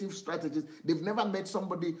manipulative strategies. They've never met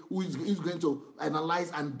somebody who is going to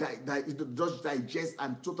analyze and just digest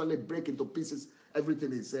and totally break into pieces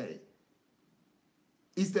everything he's saying.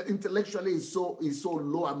 Intellectually, he's so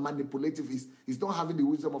low and manipulative. He's not having the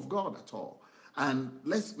wisdom of God at all. And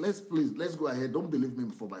let's go ahead. Don't believe me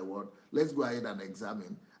for my word. Let's go ahead and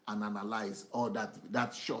examine and analyze all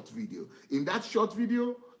that short video. In that short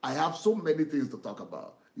video, I have so many things to talk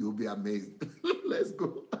about. You'll be amazed. Let's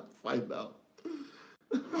go and find out.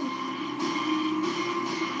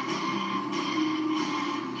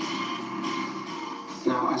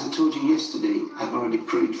 Now, as I told you yesterday, I've already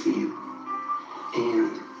prayed for you.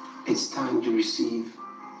 And it's time to receive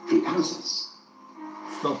the answers.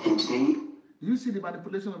 Stop. And today, you see the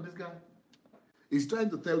manipulation of this guy? He's trying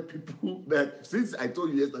to tell people that since I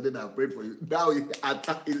told you yesterday that I prayed for you, now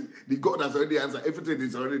the God has already answered. Everything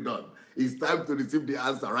is already done. It's time to receive the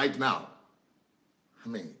answer right now. I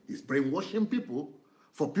mean, he's brainwashing people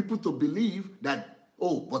for people to believe that,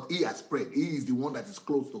 oh, but he has prayed. He is the one that is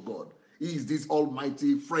close to God. He is this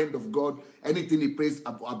almighty friend of God. Anything he prays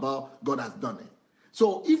about, God has done it.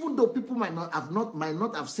 So even though people might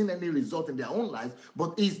not have seen any result in their own lives,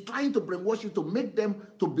 but he's trying to brainwash you to make them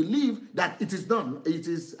to believe that it is done.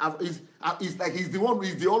 It's like he's the one,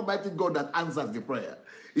 he's the almighty God that answers the prayer.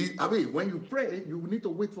 When you pray, you need to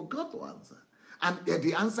wait for God to answer. And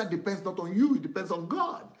the answer depends not on you, it depends on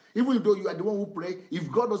God. Even though you are the one who pray, if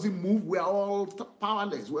God doesn't move, we are all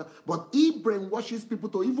powerless. But he brainwashes people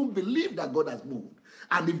to even believe that God has moved.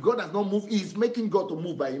 And if God has not moved, he's making God to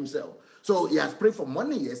move by himself. So he has prayed for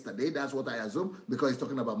money yesterday. That's what I assume, because he's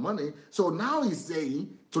talking about money. So now he's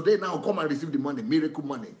saying, today now come and receive the money, miracle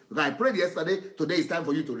money. Because I prayed yesterday, today it's time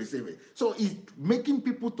for you to receive it. So he's making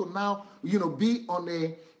people to now, be on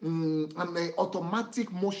a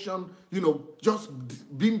automatic motion, just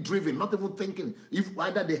being driven, not even thinking if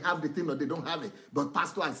either they have the thing or they don't have it. But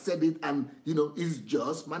pastor has said it, and, it's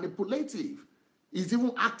just manipulative. He's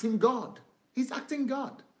even acting God. He's acting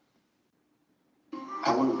God.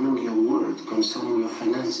 I want to bring you a word concerning your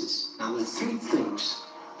finances. Now, there are 3 things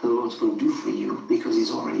the Lord's going to do for you, because he's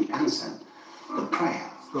already answered the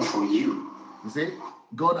prayer for you. You see,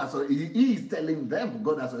 God has already, he is telling them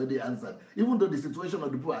God has already answered. Even though the situation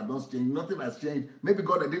of the people has not changed, nothing has changed. Maybe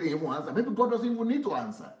God didn't even answer. Maybe God doesn't even need to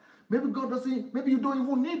answer. Maybe you don't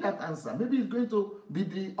even need that answer. Maybe it's going to be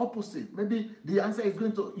the opposite. Maybe the answer is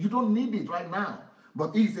you don't need it right now.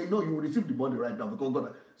 But he said, no, you will receive the body right now, because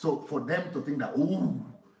God. So for them to think that, oh,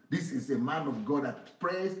 this is a man of God that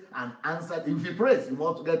prays and answers. If he prays, you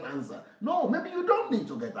want to get answer. No, maybe you don't need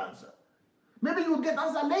to get answer. Maybe you will get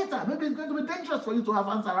answer later. Maybe it's going to be dangerous for you to have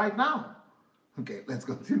answer right now. Okay, let's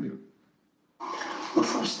continue. The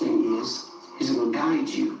first thing is is going to guide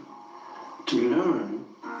you to learn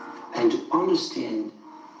and to understand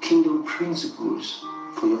kingdom principles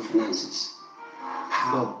for your finances.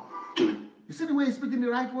 How to... You see the way he's speaking the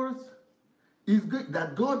right words? Is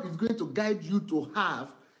that God is going to guide you to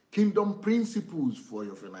have kingdom principles for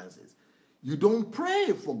your finances. You don't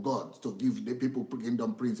pray for God to give the people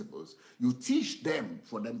kingdom principles. You teach them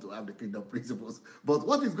for them to have the kingdom principles. But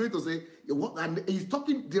what he's going to say, and he's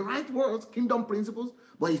talking the right words, kingdom principles,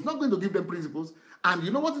 but he's not going to give them principles. And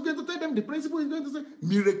you know what he's going to tell them? The principle he's going to say,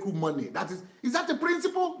 miracle money. Is that a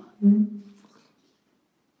principle?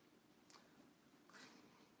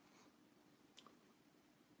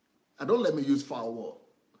 And don't let me use foul word.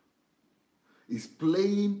 He's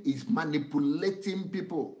playing, he's manipulating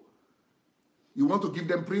people. You want to give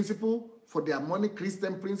them principle for their money,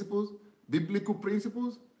 Christian principles, biblical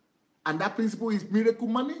principles, and that principle is miracle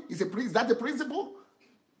money? Is that the principle?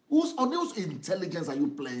 On whose intelligence are you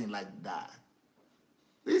playing like that?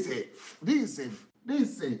 This is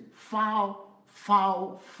a foul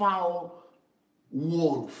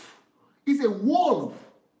wolf. It's a wolf.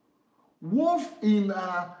 Wolf in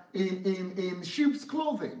sheep's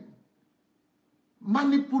clothing.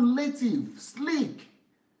 Manipulative, slick,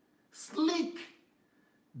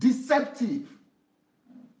 deceptive.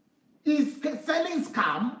 He's selling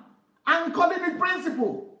scam and calling it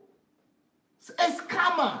principle. A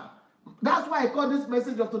scammer. That's why I call this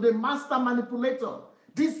message of today master manipulator,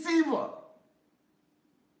 deceiver,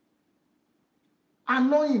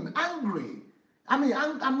 annoying, angry.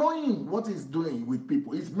 Annoying what he's doing with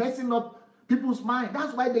people. He's messing up people's mind.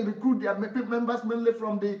 That's why they recruit their members mainly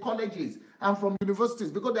from the colleges and from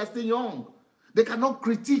universities, because they're still young. They cannot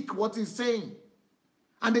critique what he's saying.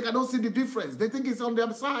 And they cannot see the difference. They think it's on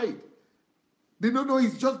their side. They don't know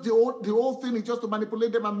it's just the whole thing is just to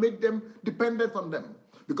manipulate them and make them dependent on them.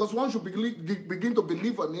 Because once you begin to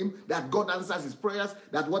believe on him, that God answers his prayers,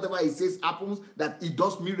 that whatever he says happens, that he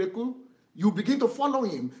does miracle, you begin to follow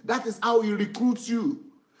him. That is how he recruits you.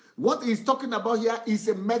 What he's talking about here is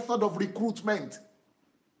a method of recruitment.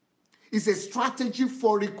 It's a strategy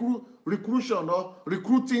for recruitment or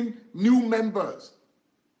recruiting new members.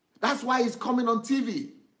 That's why he's coming on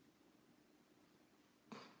TV.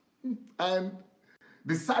 And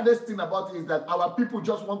the saddest thing about it is that our people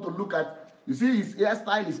just want to look at, you see, his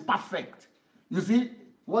hairstyle is perfect. You see,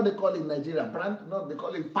 what they call in Nigeria, brand, no, they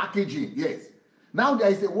call it packaging, yes. Now there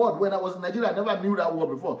is a word, when I was in Nigeria, I never knew that word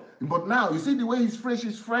before. But now, you see the way he's fresh.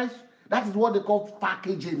 That is what they call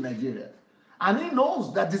packaging in Nigeria. And he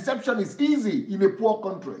knows that deception is easy in a poor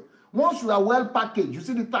country. Once you are well packaged, you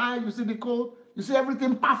see the tie, you see the coat, you see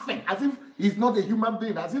everything perfect, as if he's not a human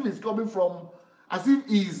being, as if he's coming from, as if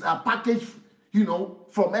he's a package,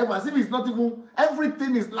 from ever, as if he's not even,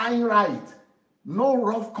 everything is lying right. No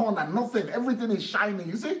rough corner, nothing, everything is shining,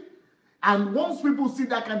 you see? And once people see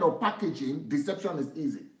that kind of packaging, deception is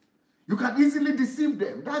easy. You can easily deceive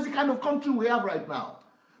them. That's the kind of country we have right now.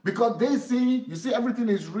 Because they see, you see, everything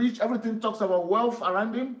is rich, everything talks about wealth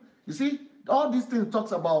around him. You see, all these things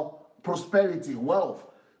talks about prosperity, wealth.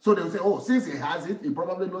 So they will say, oh, since he has it, he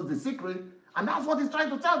probably knows the secret. And that's what he's trying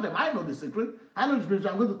to tell them. I know the secret. I know the secret.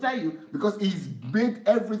 I'm going to tell you, because he's made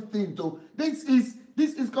everything to, this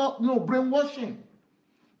is called, brainwashing.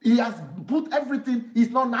 He has put everything,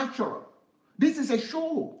 it's not natural. This is a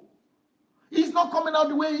show. He's not coming out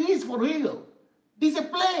the way he is for real. He's a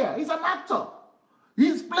player. He's an actor.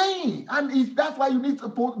 He's playing. And that's why you need to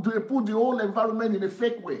put the whole environment in a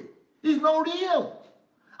fake way. He's not real.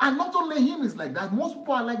 And not only him is like that. Most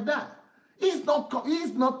people are like that. He's not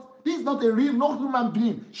a real, no human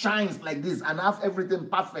being shines like this and have everything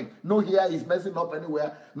perfect. No hair is messing up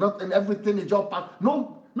anywhere. And everything is just perfect.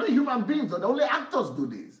 No human beings. Only actors do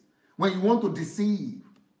this. When you want to deceive.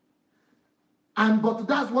 But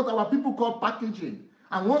that's what our people call packaging.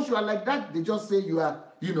 And once you are like that, they just say you are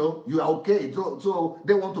okay. So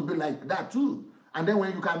they want to be like that too. And then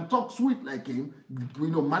when you can talk sweet like him,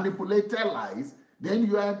 manipulate, tell lies, then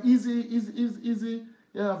you are an easy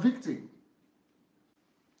victim.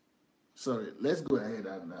 Sorry, let's go ahead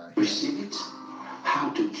and receive it, how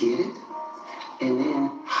to get it, and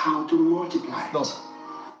then how to multiply it. Stop.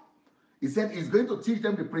 He said he's going to teach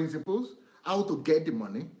them the principles, how to get the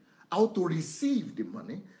money, how to receive the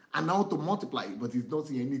money, and how to multiply it. But he's not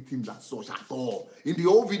saying anything that such at all. In the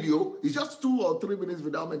whole video, it's just 2 or 3 minutes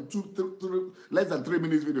video. Less than 3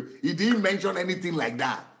 minutes video. He didn't mention anything like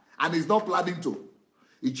that. And he's not planning to.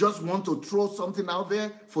 He just wants to throw something out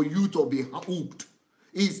there for you to be hooked.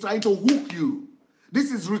 He's trying to hook you.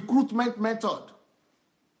 This is recruitment method.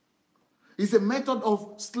 It's a method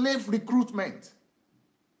of slave recruitment.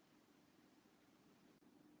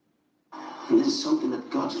 And this is something that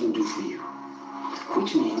God's going to do for you.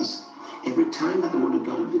 which means every time that the word of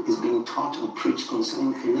God is being taught or preached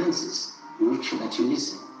concerning finances, make sure that you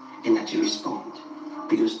listen and that you respond,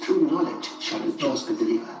 because true knowledge shall the just be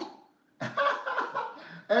delivered.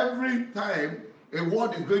 Every time a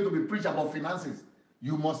word is going to be preached about finances,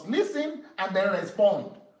 you must listen and then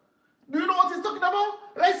respond. Do you know what he's talking about?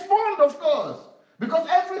 Respond, of course. Because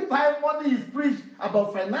every time money is preached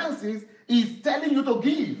about finances, he's telling you to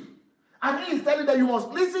give. And he is telling that you must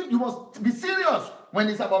listen, you must be serious when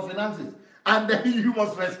it's about finances. And then you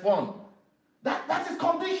must respond. That is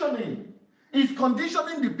conditioning. It's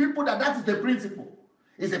conditioning the people that is the principle.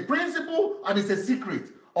 It's a principle and it's a secret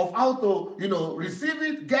of how to, receive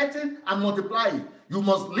it, get it, and multiply it. You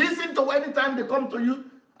must listen to any time they come to you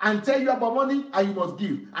and tell you about money, and you must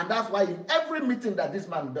give. And that's why in every meeting that this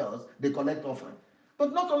man does, they collect offering.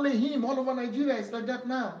 But not only him, all over Nigeria is like that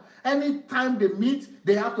now. Anytime they meet,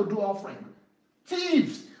 they have to do offering.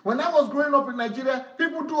 Thieves. When I was growing up in Nigeria,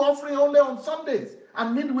 people do offering only on Sundays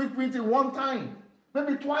and midweek meeting one time,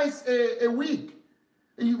 maybe twice a week.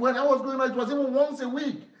 When I was growing up, it was even once a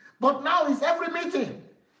week. But now it's every meeting.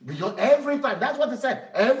 Because every time, that's what he said.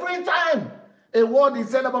 Every time a word is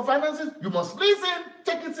said about finances, you must listen,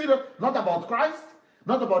 take it serious. Not about Christ,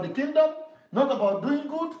 not about the kingdom, not about doing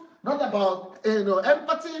good, not about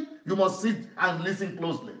empathy. You must sit and listen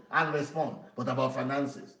closely and respond. But about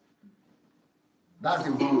finances. That's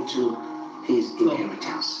the into his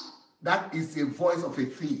inheritance. That is the voice of a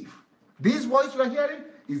thief. This voice you are hearing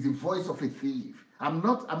is the voice of a thief. I'm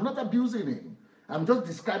not abusing him. I'm just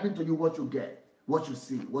describing to you what you get, what you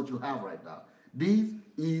see, what you have right now. This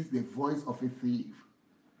is the voice of a thief.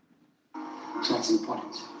 So that's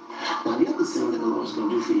important. Now the other thing that the Lord is going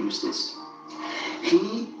to do for you is this.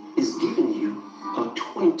 He is giving you a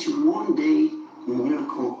 21-day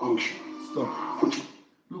miracle unction. Stop.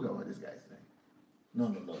 Look at what this guy is saying.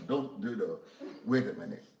 No. Don't do the. Wait a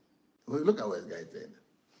minute. Look at what this guy said.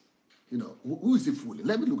 Who is he fooling?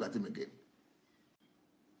 Let me look at him again.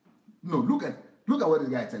 No, look at what this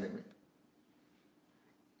guy is telling me.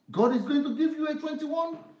 God is going to give you a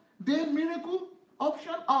 21-day miracle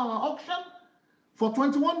auction. For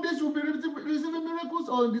 21 days, you'll be receiving miracles,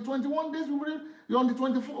 or in the 21 days, on the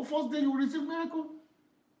 21st day, you will receive miracle.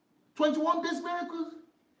 21 days miracles.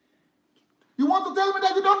 You want to tell me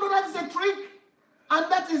that you don't know that is a trick,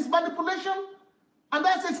 and that is manipulation, and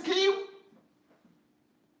that's a scheme?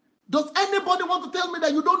 Does anybody want to tell me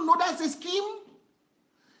that you don't know that's a scheme?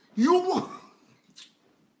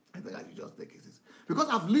 I think I should just take it. Because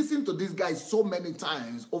I've listened to this guy so many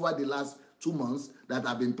times over the last 2 months that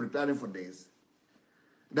I've been preparing for this.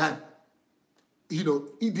 That, the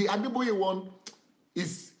Adeboye one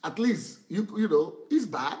is at least, is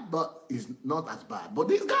bad, but it's not as bad. But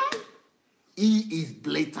this guy, he is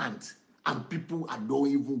blatant, and people don't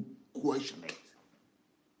even question it.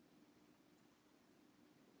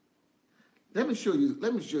 Let me show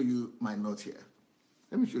you my note here.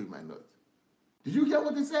 Let me show you my note. Did you hear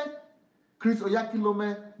what he said? Chris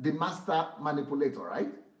Oyakhilome, the master manipulator,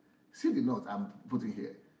 right? See the note I'm putting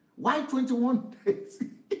here. Why 21 days?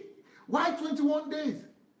 Why 21 days?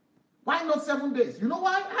 Why not 7 days? You know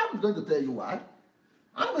why? I'm going to tell you why.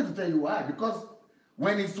 I'm going to tell you why. Because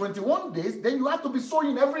when it's 21 days, then you have to be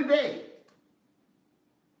sowing every day.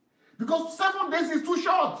 Because 7 days is too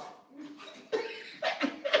short.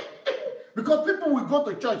 Because people will go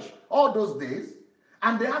to church all those days,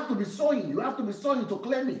 and they have to be sowing. You have to be sowing to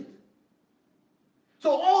claim it. So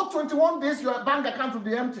all 21 days, your bank account will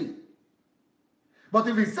be empty. But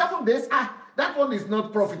if it's 7 days, that one is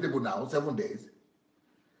not profitable now, 7 days.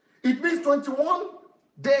 It means 21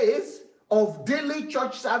 days of daily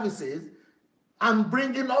church services and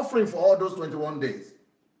bringing offering for all those 21 days.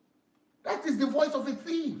 That is the voice of a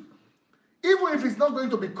thief. Even if it's not going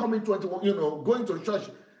to be coming 21, going to church,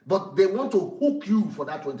 but they want to hook you for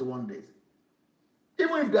that 21 days.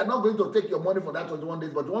 Even if they're not going to take your money for that 21 days,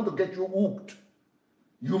 but they want to get you hooked.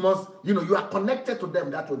 You must, you are connected to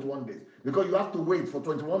them that 21 days. Because you have to wait for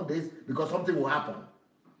 21 days because something will happen.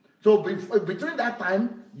 So between that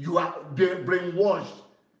time, you are brainwashed.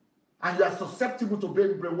 And you are susceptible to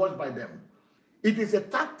being brainwashed by them. It is a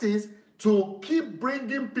tactic to keep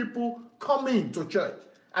bringing people coming to church.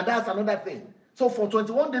 And that's another thing. So for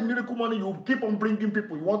 21-day miracle money, you keep on bringing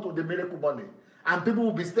people. You want the miracle money. And people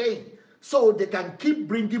will be staying. So they can keep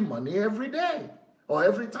bringing money every day or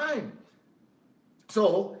every time.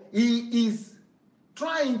 So he is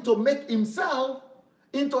trying to make himself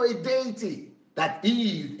into a deity that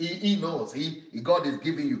he knows. God is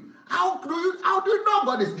giving you. How do you know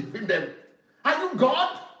God is giving them? Are you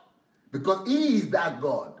God? Because he is that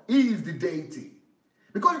God. He is the deity.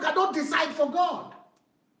 Because you cannot decide for God.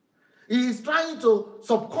 He is trying to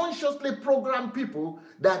subconsciously program people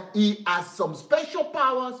that he has some special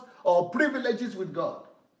powers or privileges with God.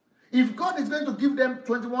 If God is going to give them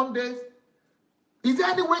 21 days, is there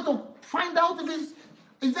any way to find out if it's,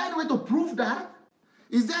 is there any way to prove that?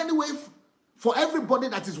 Is there any way for everybody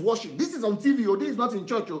that is watching? This is on TV, or this is not in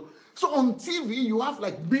church. So on TV, you have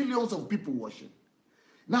like millions of people watching.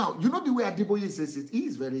 Now, you know the way Adeboye says it,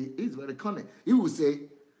 he's very cunning. He will say,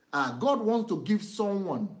 God wants to give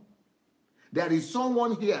someone. There is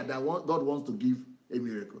someone here that God wants to give a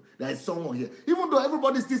miracle. There is someone here. Even though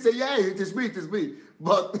everybody still say, yeah, it is me, it is me.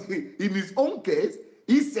 But in his own case,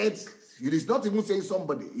 he said, it is not even saying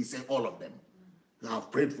somebody. He said all of them. I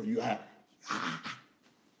have prayed for you.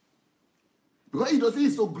 Because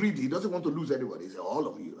he's so greedy. He doesn't want to lose anybody. He said, all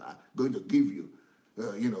of you are going to give you,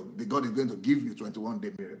 God is going to give you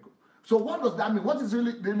 21-day miracle. So what does that mean? What is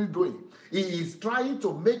really doing? He is trying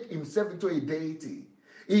to make himself into a deity.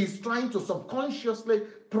 He is trying to subconsciously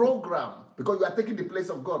program, because you are taking the place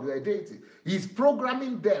of God, you are a deity. He is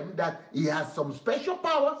programming them that he has some special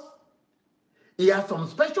powers. He has some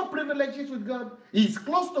special privileges with God. He is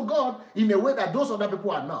close to God in a way that those other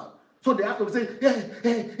people are not. So they have to say,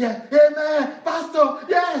 yeah, amen, pastor,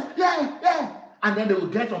 yeah. And then they will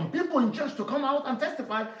get some people in church to come out and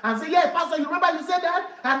testify and say, yeah, pastor, you remember you said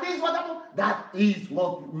that? And this is what happened. That is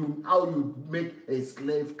how you make a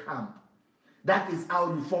slave camp. That is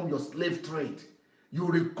how you form your slave trade. You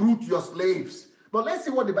recruit your slaves. But let's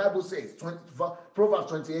see what the Bible says.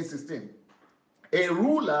 Proverbs 28:16. A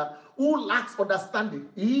ruler who lacks understanding,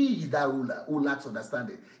 he is that ruler who lacks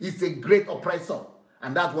understanding. He's a great oppressor.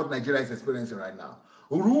 And that's what Nigeria is experiencing right now.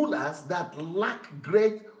 Rulers that lack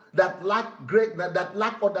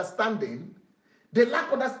understanding, they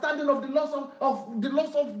lack understanding of the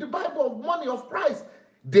laws of the Bible, of money, of Christ.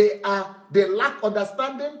 They lack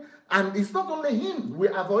understanding, and it's not only him. We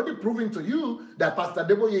have already proven to you that Pastor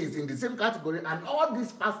Adeboye is in the same category, and all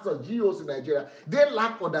these pastors, GOs in Nigeria, they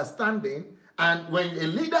lack understanding, and when a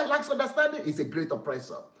leader lacks understanding, he's a great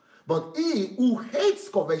oppressor. But he who hates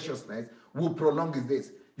covetousness will prolong his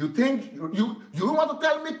days. You think you want to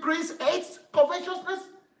tell me Chris hates covetousness?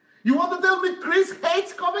 You want to tell me Chris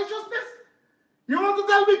hates covetousness? You want to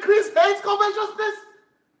tell me Chris hates covetousness?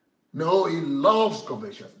 No, he loves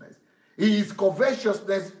covetousness. He is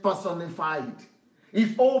covetousness personified.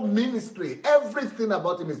 His whole ministry, everything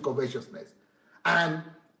about him is covetousness. And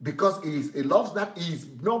because he loves that, he is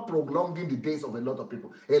not prolonging the days of a lot of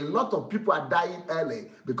people. A lot of people are dying early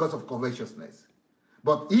because of covetousness.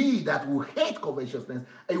 But he that will hate covetousness,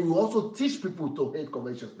 he will also teach people to hate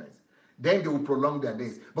covetousness. Then they will prolong their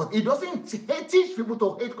days. But he doesn't teach people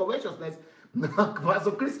to hate covetousness.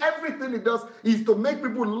 Pastor Chris, everything he does is to make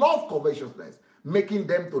people love covetousness, making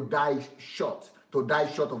them to die short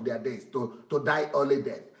of their days, to die early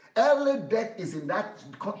death. Early death is in that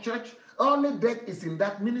church. Early death is in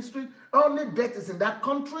that ministry. Early death is in that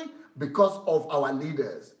country because of our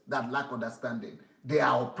leaders that lack understanding. They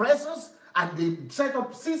are oppressors, and they set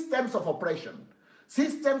up systems of oppression.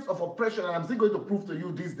 Systems of oppression, and I'm still going to prove to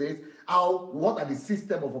you these days what are the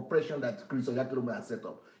systems of oppression that Chris Oyakhilome has set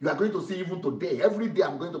up. You are going to see even today, every day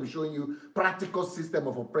I'm going to be showing you practical system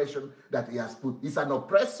of oppression that he has put. He's an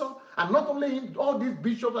oppressor, and not only all these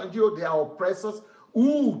bishops and GO, they are oppressors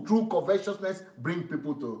who, through covetousness, bring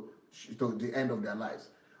people to the end of their lives.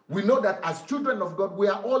 We know that as children of God, we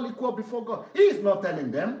are all equal before God. He is not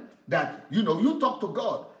telling them that, you talk to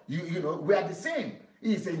God. We are the same.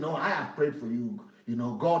 He is saying, no, I have prayed for you.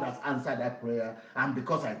 God has answered that prayer. And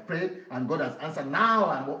because I prayed and God has answered, now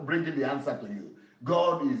I'm bringing the answer to you.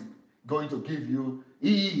 God is going to give you,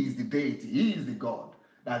 he is the deity. He is the God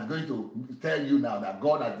that's going to tell you now that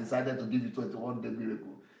God has decided to give you 21-day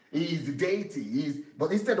miracle. He is the deity.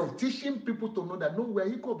 But instead of teaching people to know that, no, we're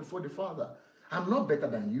equal before the Father. I'm not better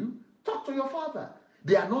than you. Talk to your Father.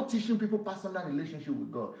 They are not teaching people personal relationship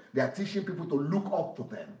with God. They are teaching people to look up to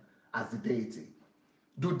them as the deity.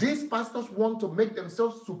 Do these pastors want to make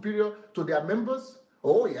themselves superior to their members?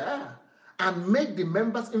 Oh, yeah. And make the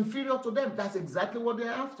members inferior to them. That's exactly what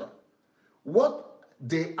they're after. What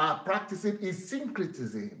they are practicing is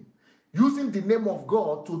syncretism, using the name of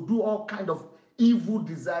God to do all kinds of evil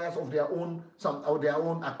desires of their own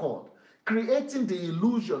accord, creating the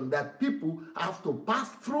illusion that people have to pass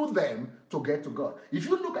through them to get to God. If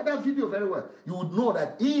you look at that video very well, you would know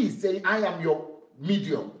that he is saying, I am your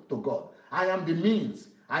medium to God. I am the means.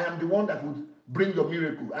 I am the one that would bring your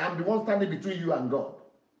miracle. I am the one standing between you and God.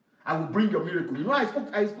 I will bring your miracle. I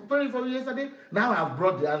spoke praying for you yesterday. Now I have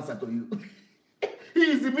brought the answer to you. He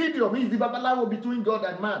is the medium. He is the babalawo between God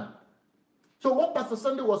and man. So what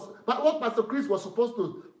Pastor Chris was supposed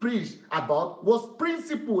to preach about was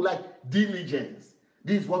principle, like diligence.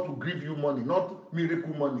 This is what will give you money, not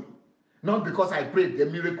miracle money. Not because I prayed the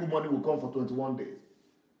miracle money will come for 21 days.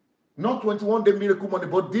 Not 21-day miracle money,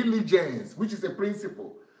 but diligence, which is a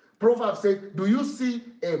principle. Proverbs says, do you see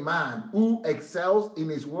a man who excels in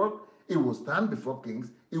his work? He will stand before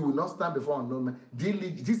kings. He will not stand before unknown men.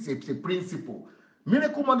 This is a principle.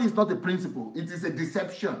 Miracle money is not a principle. It is a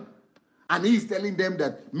deception. And he is telling them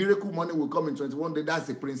that miracle money will come in 21 days. That's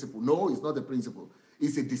a principle. No, it's not a principle.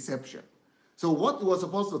 It's a deception. So what he was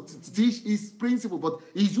supposed to teach is principle, but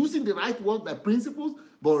he's using the right word, like principles,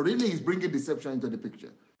 but really he's bringing deception into the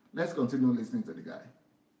picture. Let's continue listening to the guy.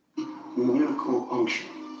 Miracle unction,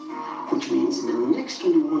 which means in the next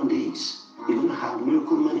 21 days, you're going to have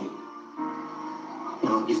miracle money.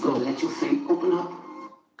 Now, you've got to let your faith open up.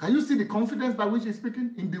 Can you see the confidence by which he's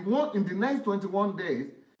speaking? In the next 21 days,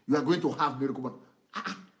 you are going to have miracle money.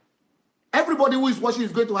 Everybody who is watching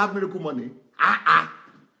is going to have miracle money.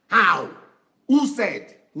 How? Who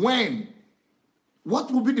said? When?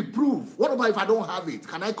 What will be the proof? What about if I don't have it?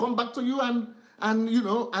 Can I come back to you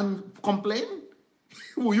and complain?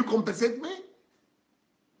 Will you compensate me?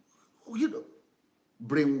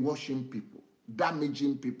 Brainwashing people,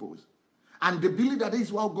 damaging people. And they believe that this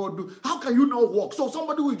is what God do. How can you not walk? So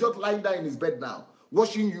somebody who is just lying down in his bed now,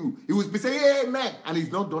 watching you, he will be saying, hey, amen. And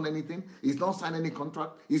he's not done anything. He's not signed any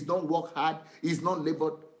contract. He's not worked hard. He's not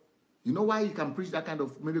labored. You know why he can preach that kind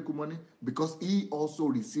of miracle money? Because he also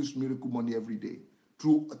receives miracle money every day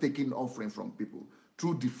through taking offering from people,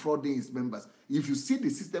 through defrauding his members. If you see the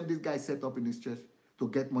system this guy set up in his church to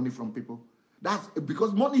get money from people, that's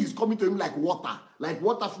because money is coming to him like water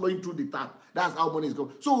flowing through the tap. That's how money is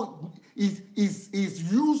going. So he's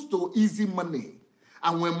used to easy money.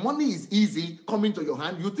 And when money is easy coming to your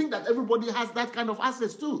hand, you think that everybody has that kind of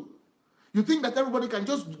access too. You think that everybody can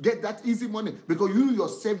just get that easy money because you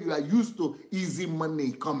yourself, you are used to easy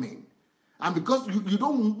money coming. And because you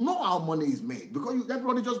don't know how money is made, because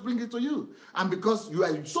everybody just brings it to you. And because you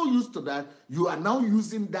are so used to that, you are now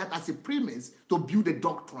using that as a premise to build a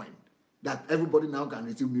doctrine that everybody now can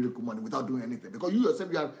receive miracle money without doing anything. Because you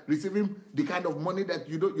yourself, you are receiving the kind of money that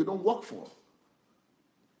you don't work for.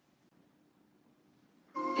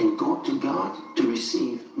 And go to God to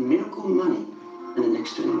receive miracle money in the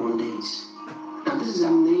next 21 days. Now this is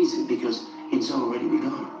amazing because it's already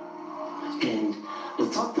begun. And the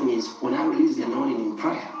thought thing is, when I release the anointing in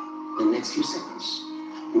prayer, the next few seconds,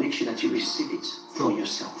 make sure that you receive it for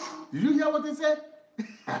yourself. Did you hear what he said?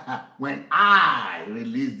 When I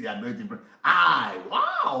release the anointing in prayer,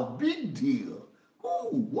 wow, big deal. Oh,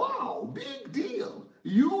 wow, big deal.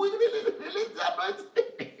 You will release the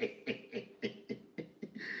anointing.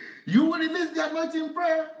 You will release the anointing in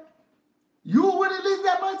prayer. You will release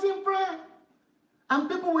the anointing in prayer. And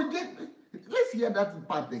people will get... Let's hear that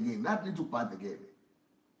part again, that little part again.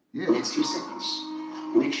 Yeah. Next few seconds,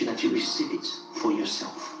 make sure that you receive it for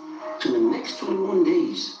yourself. To the next 21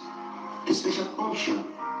 days, the special unction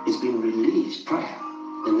is being released prior.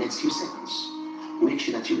 The next few seconds, make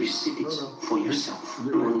sure that you receive it for yourself.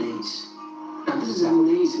 21 days. Now this is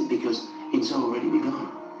amazing because it's already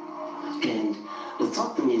begun. And the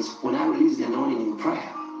thought thing is, when I release the anointing in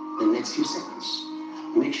prayer, the next few seconds,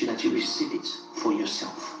 make sure that you receive it for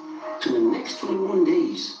yourself. To the next 21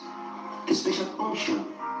 days, the special unction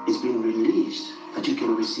is being released that you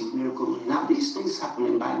can receive miracle. Now these things happen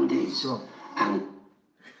in Bible days. Sure. And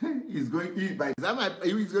by the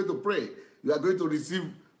time he's going to pray, you are going to receive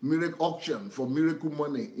miracle auction for miracle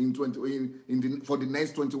money for the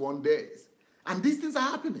next 21 days. And these things are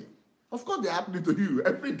happening. Of course, they're happening to you.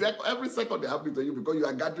 Every second they're happening to you because you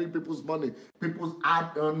are gathering people's money, people's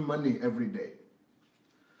hard-earned money every day.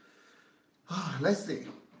 Let's see.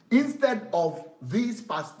 Instead of these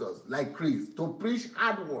pastors like Chris to preach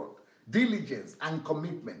hard work, diligence, and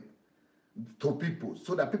commitment to people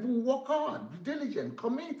so that people will work hard, be diligent,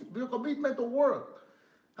 commitment to work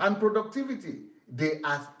and productivity, they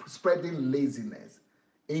are spreading laziness,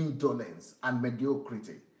 indolence, and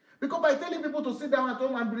mediocrity. Because by telling people to sit down at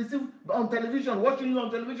home and receive on television, watching you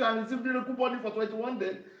on television and receive miracle money for 21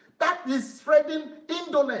 days, that is spreading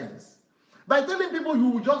indolence. By telling people you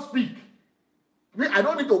will just speak, I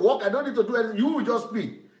don't need to work, I don't need to do anything, you will just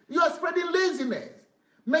speak. You are spreading laziness,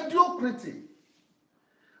 mediocrity.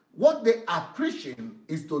 What they are preaching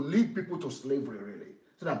is to lead people to slavery, really,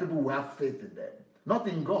 so that people will have faith in them. Not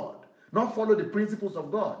in God, not follow the principles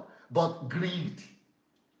of God, but greed.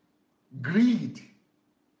 Greed,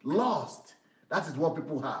 lust. That is what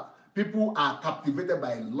people have. People are captivated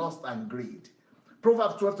by lust and greed.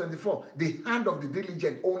 Proverbs 12:24, the hand of the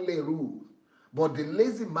diligent only rules, But the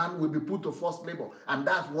lazy man will be put to forced labor. And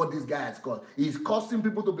that's what this guy has caused. He's causing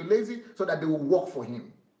people to be lazy so that they will work for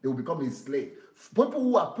him. They will become his slave. People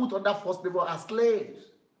who are put under forced labor are slaves.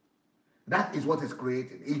 That is what he's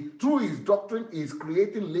creating. Through his doctrine, he's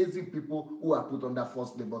creating lazy people who are put under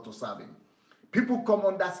forced labor to serve him. People come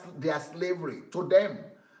under their slavery to them,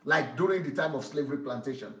 like during the time of slavery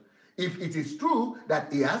plantation. If it is true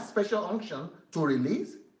that he has special unction to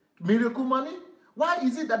release miracle money, why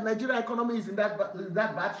is it that Nigeria economy is in that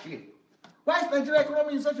bad shape? Why is Nigeria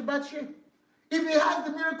economy in such a bad shape? If he has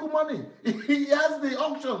the miracle money, if he has the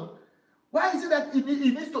unction, why is it that he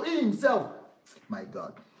needs to eat himself? My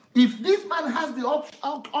God. If this man has the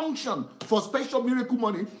unction for special miracle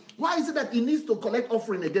money, why is it that he needs to collect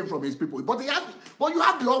offering again from his people? But you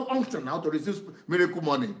have the unction now to receive miracle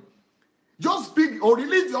money. Just speak or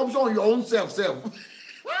release the option on your own self.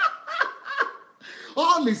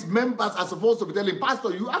 All his members are supposed to be telling,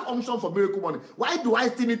 Pastor, you have unction for miracle money. Why do I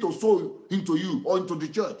still need to sow into you or into the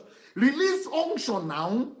church? Release unction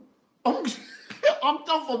now. Unction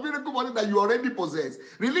for miracle money that you already possess.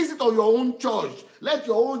 Release it on your own church. Let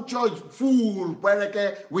your own church full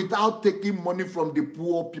without taking money from the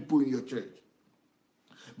poor people in your church.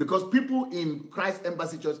 Because people in Christ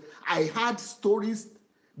Embassy Church, I had stories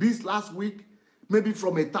this last week, maybe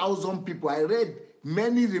from 1,000 people. I read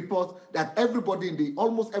many reports that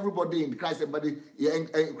almost everybody in Christ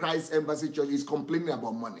Embassy Church is complaining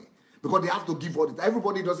about money. Because they have to give all it.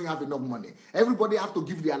 Everybody doesn't have enough money. Everybody have to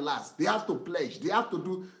give their last. They have to pledge. They have to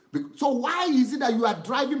do. So why is it that you are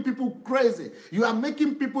driving people crazy? You are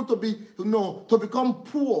making people to become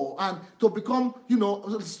poor and to become,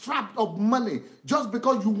 strapped of money just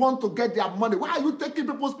because you want to get their money. Why are you taking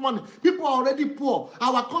people's money? People are already poor.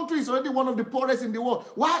 Our country is already one of the poorest in the world.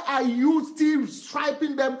 Why are you still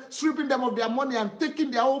stripping them of their money and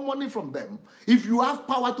taking their own money from them? If you have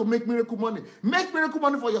power to make miracle money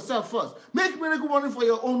for yourself first. Make miracle money for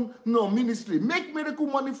your own ministry. Make miracle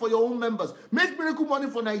money for your own members. Make miracle money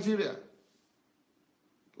for Nigeria.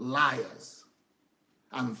 Liars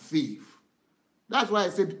and thief. That's why I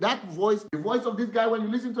said that voice, the voice of this guy, when you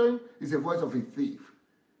listen to him, is the voice of a thief.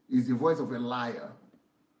 Is the voice of a liar.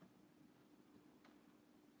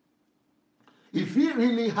 If he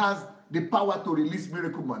really has the power to release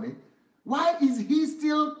miracle money, why is he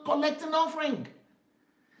still collecting offering?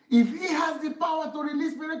 If he has the power to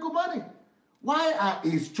release miracle money, why are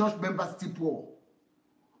his church members still poor?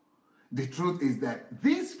 The truth is that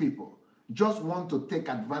these people just want to take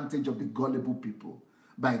advantage of the gullible people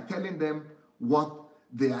by telling them what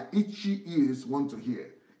their itchy ears want to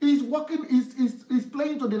hear. He's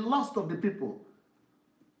playing to the lust of the people.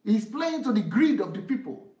 He's playing to the greed of the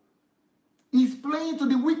people. He's playing to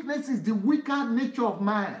the weaknesses, the weaker nature of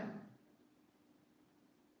man.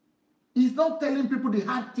 He's not telling people the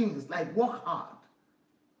hard things like work hard.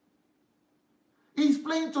 He's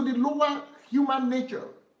playing to the lower human nature.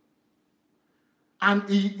 And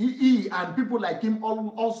he and people like him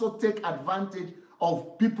also take advantage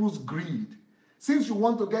of people's greed. Since you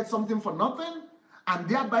want to get something for nothing and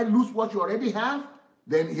thereby lose what you already have,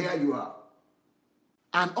 then here you are.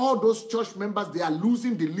 And all those church members, they are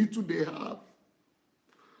losing the little they have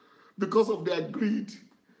because of their greed.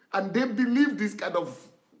 And they believe this kind of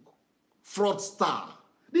fraudster.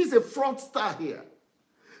 This is a fraudster here.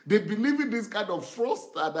 They believe in this kind of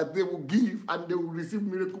fraudster that they will give and they will receive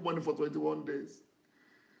miracle money for 21 days.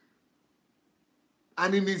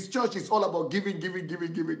 And in his church, it's all about giving.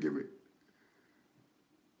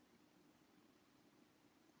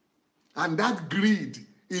 And that greed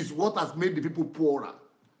is what has made the people poorer.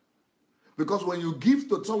 Because when you give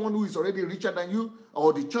to someone who is already richer than you,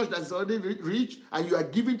 or the church that is already rich, and you are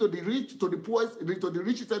giving to the rich, to the poorest, to the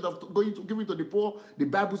rich instead of going to giving to the poor, the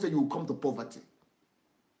Bible says you will come to poverty.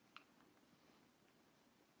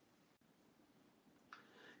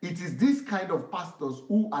 It is this kind of pastors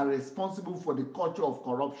who are responsible for the culture of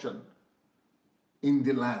corruption in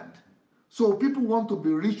the land. So people want to be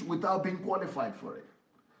rich without being qualified for it.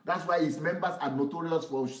 That's why his members are notorious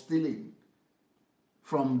for stealing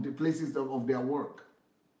from the places of their work.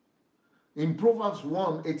 In Proverbs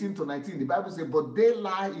 1:18-19, the Bible says, but they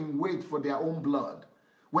lie in wait for their own blood.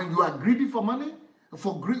 When you are greedy for money,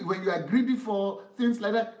 when you are greedy for things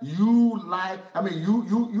like that, you lie. I mean,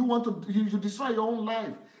 you want to you destroy your own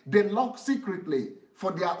life. They lock secretly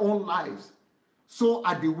for their own lives. So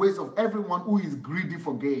are the ways of everyone who is greedy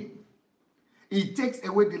for gain. It takes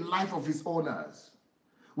away the life of his owners.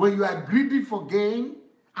 When you are greedy for gain,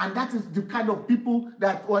 and that is the kind of people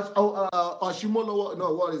that Oyakhilome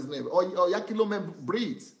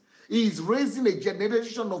breeds. He is raising a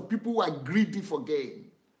generation of people who are greedy for gain.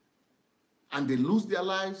 And they lose their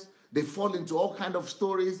lives, They fall into all kind of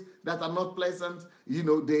stories that are not pleasant.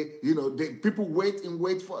 People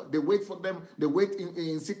wait for them. They wait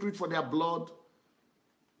in secret for their blood.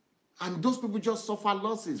 And those people just suffer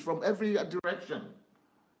losses from every direction.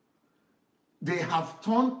 They have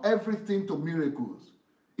turned everything to miracles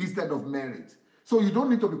instead of merit. So you don't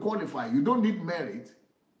need to be qualified. You don't need merit.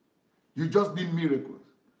 You just need miracles.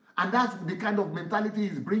 And that's the kind of mentality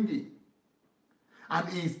he's bringing. And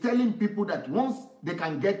he's telling people that once they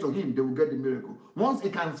can get to him, they will get the miracle. Once he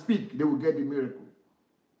can speak, they will get the miracle.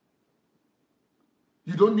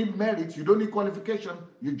 You don't need merit. You don't need qualification.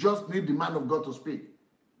 You just need the man of God to speak,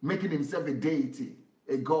 making himself a deity,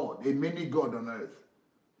 a God, a mini God on earth,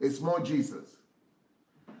 a small Jesus.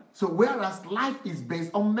 So whereas life is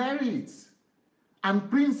based on merits and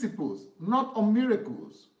principles, not on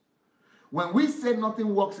miracles. When we say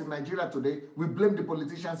nothing works in Nigeria today, we blame the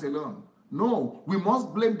politicians alone. No, we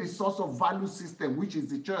must blame the source of value system, which is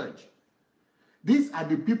the church. These are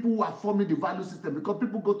the people who are forming the value system because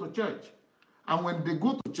people go to church. And when they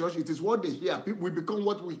go to church, it is what they hear. We become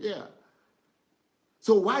what we hear.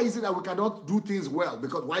 So why is it that we cannot do things well?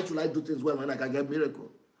 Because why should I do things well when I can get miracle?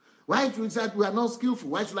 Why should we say we are not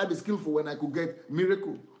skillful? Why should I be skillful when I could get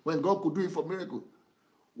miracle? When God could do it for miracle?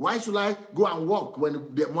 Why should I go and work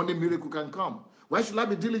when the money miracle can come? Why should I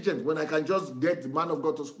be diligent when I can just get the man of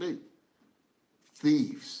God to speak?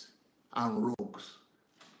 Thieves and rogues.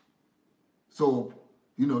 So,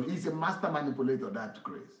 he's a master manipulator, that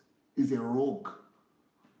Chris. He's a rogue.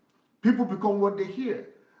 People become what they hear.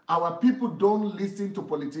 Our people don't listen to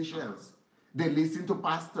politicians. They listen to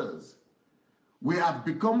pastors. We have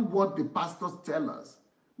become what the pastors tell us.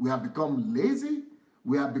 We have become lazy.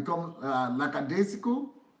 We have become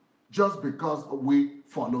lackadaisical just because we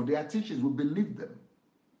follow their teachings. We believe them.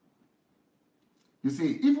 You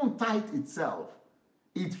see, even tithe itself,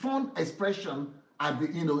 it found expression at the,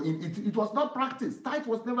 it was not practiced. Tithe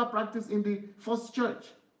was never practiced in the first church.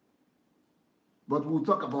 But we'll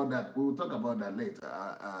talk about that. We will talk about that later.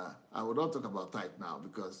 I will not talk about tithe now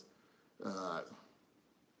because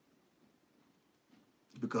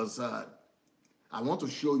I want to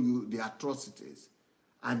show you the atrocities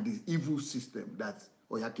and the evil system that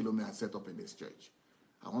Oyakhilome has set up in this church.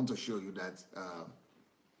 I want to show you that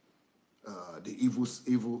the evil.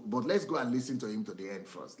 But let's go and listen to him to the end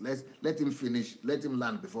first. Let him finish. Let him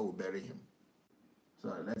land before we bury him.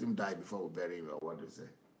 Sorry, let him die before we bury him, or what do you say?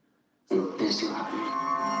 So, They're still happening.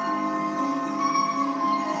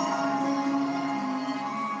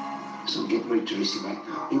 So get ready to receive right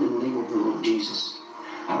now. In the name of the Lord Jesus,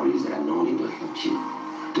 I release that anointing to help you,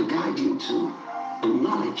 to guide you to the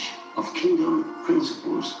knowledge of kingdom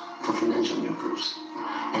principles for financial miracles.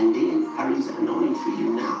 And then I release that anointing for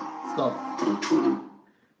you now. Stop. For the truth.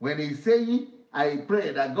 When he's saying, I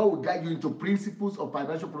pray that God will guide you into principles of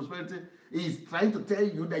financial prosperity, he's trying to tell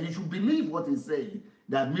you that you should believe what he's saying.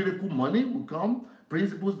 That miracle money will come,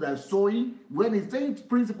 principles that sowing. When he's saying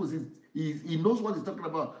principles, he knows what he's talking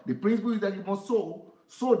about. The principle is that you must sow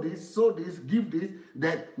this, give this,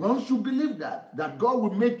 that once you believe that God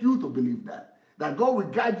will make you to believe that God will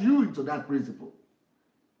guide you into that principle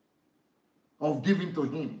of giving to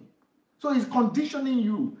him. So he's conditioning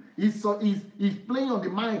you. He's playing on the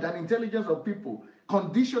mind and intelligence of people,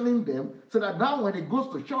 conditioning them so that now when he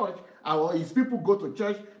goes to church, or his people go to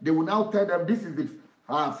church, they will now tell them this is the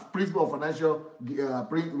principle of financial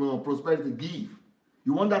prosperity. Give.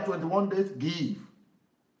 You want that 21 days? Give.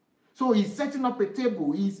 So he's setting up a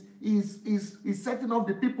table. He's setting up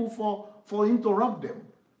the people for him to rob them,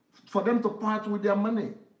 for them to part with their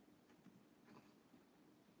money.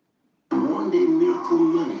 One day miracle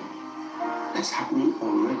money that's happening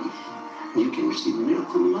already. You can receive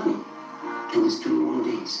miracle money in these 21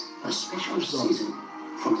 days. A special season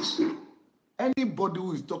from the Spirit. Anybody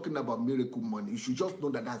who is talking about miracle money, you should just know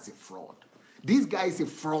that that's a fraud. This guy is a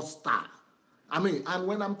fraudster. I mean, and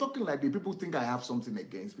when I'm talking like this, people think I have something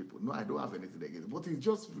against people. No, I don't have anything against, but it's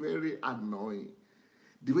just very annoying.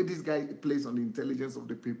 The way this guy plays on the intelligence of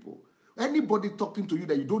the people. Anybody talking to you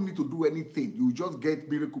that you don't need to do anything, you just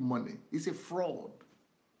get miracle money. It's a fraud.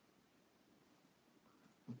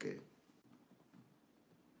 Okay.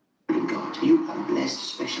 God, you are blessed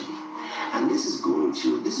specially. And this is going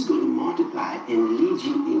to multiply and lead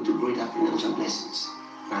you into greater financial blessings.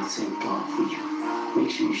 I thank God for you.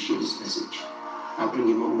 Make sure you share this message. I'll bring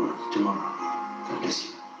you more word tomorrow. God bless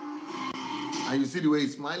you. And you see the way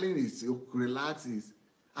he's smiling, he's relaxed,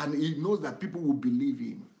 and he knows that people will believe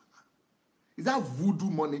him. Is that voodoo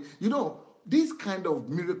money? You know, this kind of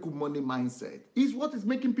miracle money mindset is what is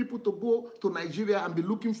making people to go to Nigeria and be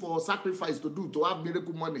looking for sacrifice to do, to have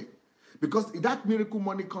miracle money. Because that miracle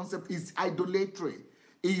money concept is idolatry.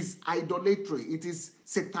 is idolatry. It is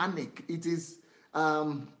satanic. It is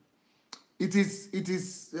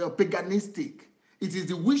paganistic. It is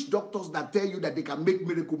the witch doctors that tell you that they can make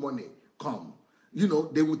miracle money come. You know,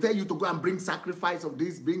 they will tell you to go and bring sacrifice of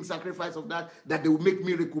this, bring sacrifice of that they will make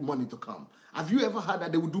miracle money to come. Have you ever heard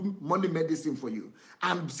that they will do money medicine for you?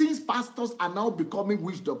 And since pastors are now becoming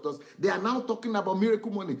witch doctors, they are now talking about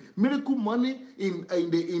miracle money. Miracle money in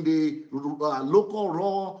the local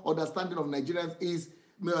raw understanding of Nigerians is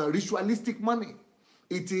ritualistic money.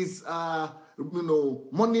 It is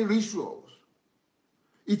money rituals.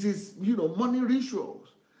 It is money rituals.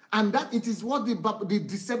 And that it is what the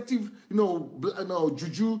deceptive,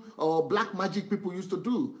 juju or black magic people used to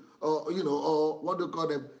do, or what do you call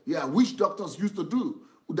them? Yeah, witch doctors used to do.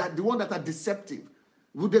 That the one that are deceptive.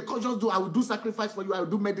 Would they just do? I will do sacrifice for you. I will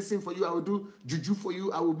do medicine for you. I will do juju for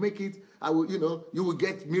you. I will make it. I will, you will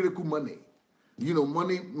get miracle money.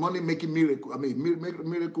 Money making miracle. I mean,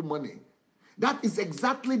 miracle money. That is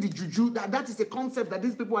exactly the juju. That is a concept that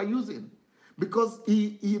these people are using, because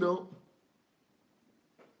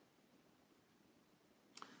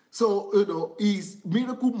So, is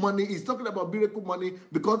miracle money, he's talking about miracle money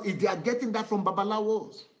because they are getting that from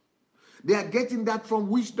babalawos. They are getting that from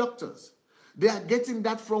witch doctors. They are getting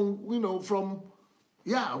that from, witch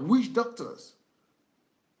doctors.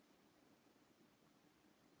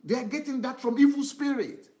 They are getting that from evil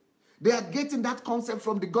spirit. They are getting that concept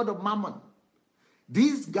from the god of Mammon.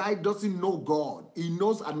 This guy doesn't know God. He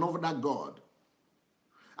knows another God.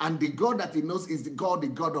 And the God that he knows is the God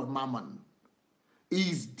of Mammon.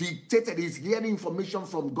 He's dictated, he's hearing information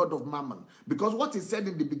from God of Mammon. Because what he said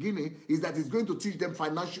in the beginning is that he's going to teach them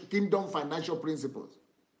kingdom financial principles.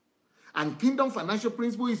 And kingdom financial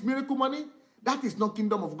principle is miracle money. That is not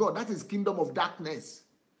kingdom of God. That is kingdom of darkness.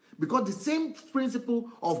 Because the same principle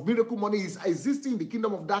of miracle money is existing in the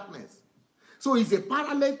kingdom of darkness. So it's a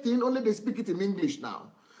parallel thing, only they speak it in English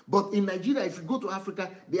now. But in Nigeria, if you go to Africa,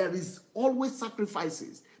 there is always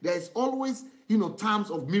sacrifices. There is always, terms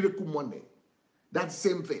of miracle money. That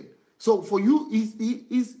same thing. So for you,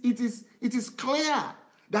 it is clear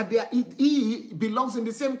that he belongs in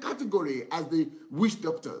the same category as the witch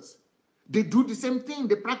doctors. They do the same thing.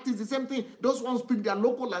 They practice the same thing. Those ones speak their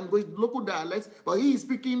local language, local dialects, but he is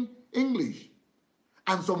speaking English.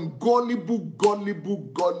 And some gullible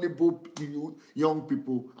young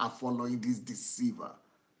people are following this deceiver.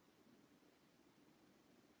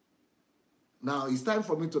 Now, it's time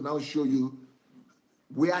for me to now show you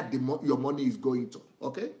where your money is going to,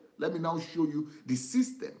 okay? Let me now show you the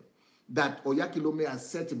system that Oyakhilome has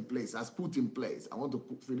set in place, has put in place. I want to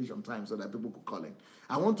finish on time so that people could call in.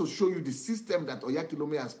 I want to show you the system that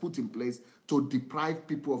Oyakhilome has put in place to deprive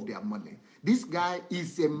people of their money. This guy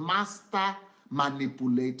is a master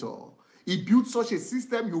manipulator. He built such a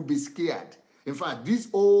system, you'll be scared. In fact, this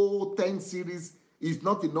whole 10 series is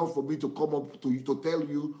not enough for me to come up to tell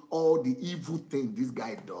you all the evil things this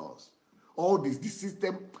guy does. All this, the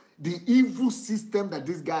system, the evil system that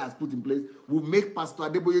this guy has put in place will make Pastor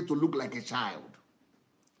Adeboye to look like a child.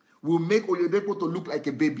 Will make Oyedepo to look like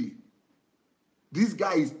a baby. This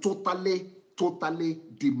guy is totally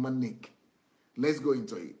demonic. Let's go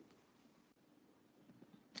into it.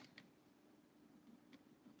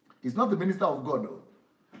 He's not the minister of God, though.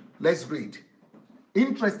 Let's read.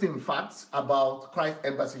 Interesting facts about Christ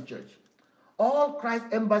Embassy Church. All Christ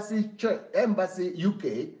Embassy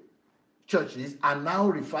UK churches are now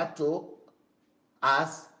referred to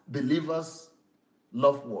as Believers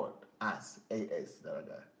Love Word, as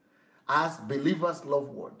Believers Love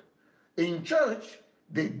Word. In church,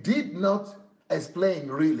 they did not explain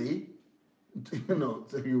really,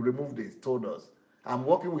 so you remove this, told us. I'm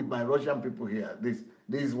working with my Russian people here. This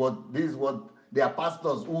is what their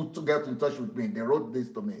pastors who get in touch with me, they wrote this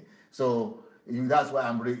to me. So that's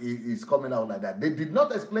why it's coming out like that. They did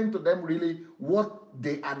not explain to them really what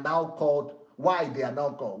they are now called, why they are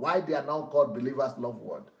now called Believers Love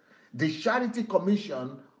Word. The Charity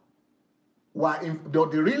Commission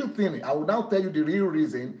the real thing. I will now tell you the real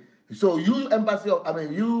reason. So you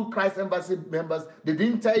Christ Embassy members, they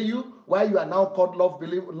didn't tell you why you are now called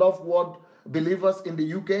Love Word Believers in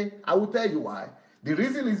the UK. I will tell you why. The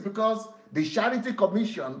reason is because the Charity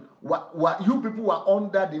Commission, you people were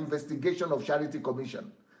under the investigation of Charity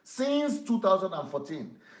Commission. Since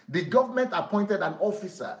 2014, the government appointed an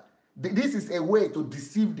officer. This is a way to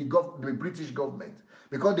deceive the British government,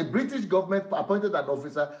 because the British government appointed an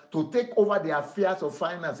officer to take over the affairs of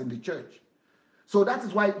finance in the church. So that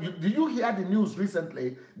is why, did you hear the news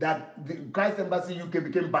recently that the Christ Embassy UK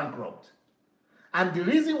became bankrupt? And the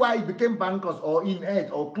reason why it became bankrupt or in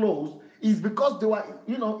debt or closed is because they were,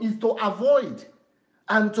 is to avoid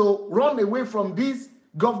and to run away from this,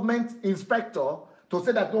 government inspector to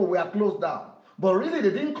say that, no, we are closed down. But really, they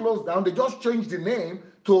didn't close down. They just changed the name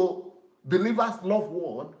to Believers Love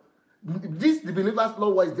Word. The Believers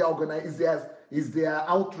Love Word is their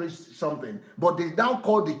outreach something. But they now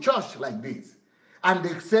call the church like this. And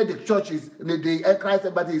they say the church is, the Christ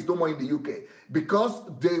Embassy is no more in the UK. Because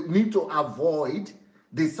they need to avoid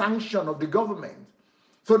the sanction of the government.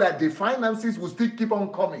 So that the finances will still keep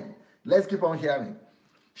on coming. Let's keep on hearing.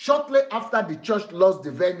 Shortly after the church lost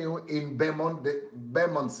the venue in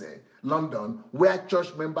Bermondsey, London, where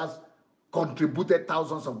church members contributed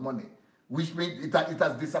thousands of money, which means it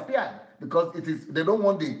has disappeared because they don't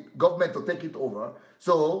want the government to take it over.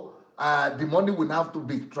 So the money will have to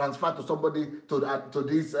be transferred to somebody to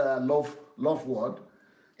this love word.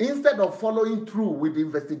 Instead of following through with the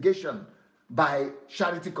investigation by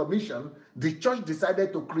Charity Commission, the church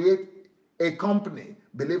decided to create a company,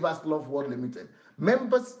 Believers Love Word Limited.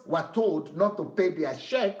 Members were told not to pay their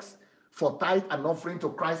checks for tithe and offering to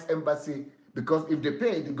Christ Embassy, because if they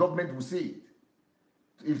pay, the government will see it,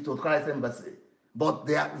 if to Christ Embassy. But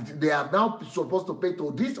they are now supposed to pay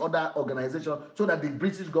to this other organization so that the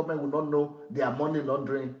British government will not know their money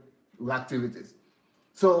laundering activities.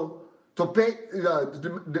 So to pay,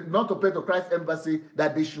 not to pay to Christ Embassy,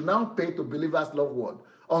 that they should now pay to Believers Love Word.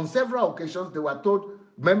 On several occasions,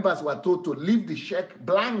 members were told to leave the check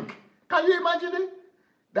blank. Can you imagine it?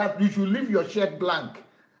 That you should leave your check blank,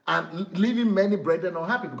 and leaving many brethren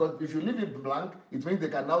unhappy, because if you leave it blank, it means they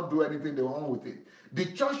can now do anything they want with it. The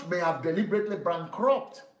church may have deliberately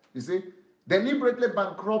bankrupt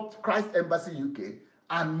Christ Embassy UK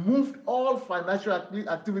and moved all financial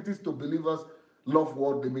activities to Believers Love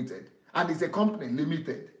Word Limited, and it's a company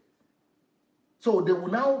limited. So they will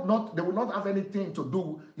not have anything to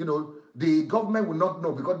do. The government will not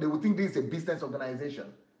know, because they will think this is a business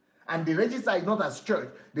organization. And the register is not as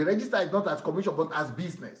church, the register is not as commission, but as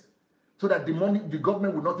business. So that the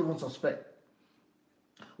government will not even suspect.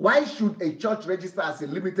 Why should a church register as a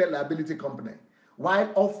limited liability company?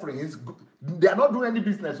 While offerings, they are not doing any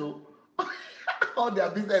business. So all their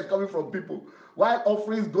business is coming from people. While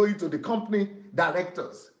offerings going to the company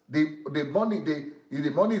directors, the money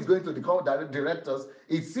is going to the directors.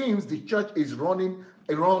 It seems the church is running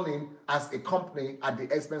as a company at the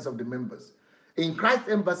expense of the members. In Christ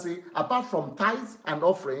Embassy, apart from tithes and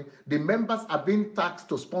offering, the members are being taxed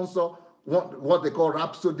to sponsor what they call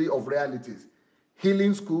Rhapsody of Realities,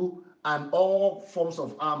 Healing School, and all forms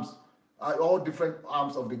of arms, all different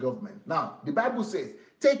arms of the government. Now, the Bible says,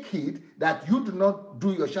 take heed that you do not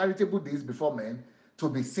do your charitable deeds before men to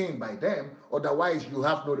be seen by them, otherwise you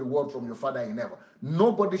have no reward from your Father in heaven.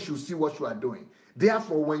 Nobody should see what you are doing.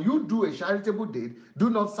 Therefore, when you do a charitable deed, do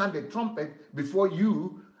not sound a trumpet before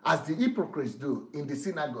you, as the hypocrites do in the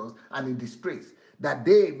synagogues and in the streets, that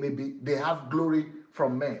they have glory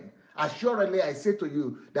from men. Assuredly, I say to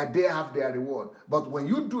you that they have their reward. But when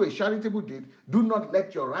you do a charitable deed, do not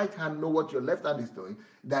let your right hand know what your left hand is doing,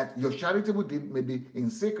 that your charitable deed may be in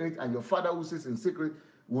secret, and your Father who sits in secret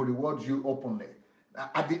will reward you openly.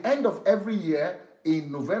 At the end of every year,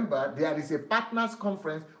 in November, there is a partners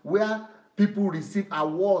conference where people receive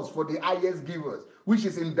awards for the highest givers, which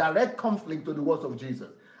is in direct conflict to the words of Jesus.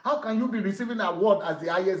 How can you be receiving an award as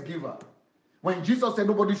the highest giver when Jesus said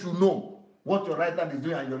nobody should know what your right hand is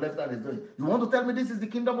doing and your left hand is doing? You want to tell me this is the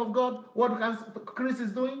kingdom of God? What Chris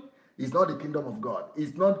is doing? It's not the kingdom of God.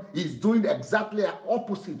 He's doing exactly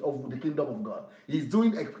opposite of the kingdom of God. He's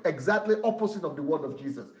doing exactly opposite of the word of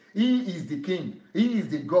Jesus. He is the king. He is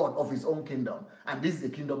the God of his own kingdom. And this is the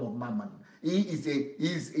kingdom of Mammon. He is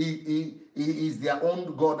their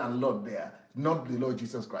own God and Lord there, not the Lord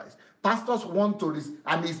Jesus Christ. Pastors want to receive,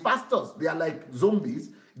 and his pastors, they are like zombies.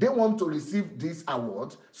 They want to receive these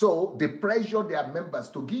awards, so they pressure their members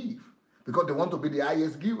to give because they want to be the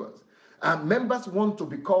highest givers. And members want to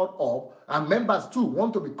be called up, and members too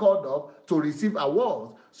want to be called up to receive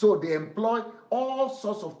awards. So they employ all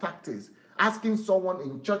sorts of tactics, asking someone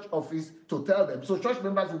in church office to tell them. So church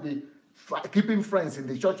members will be keeping friends in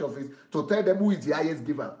the church office to tell them who is the highest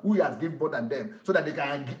giver, who has given more than them, so that they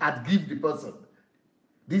can outgive the person.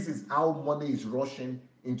 This is how money is rushing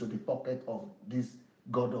into the pocket of this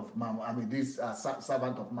God of Mammon, this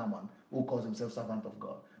servant of Mammon, who calls himself servant of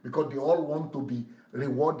God. Because they all want to be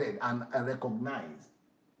rewarded and recognized.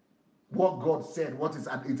 What God said,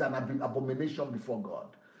 it's an abomination before God.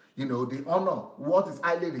 The honor, what is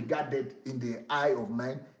highly regarded in the eye of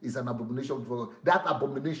man is an abomination before God. That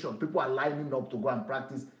abomination, people are lining up to go and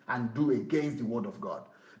practice and do against the word of God.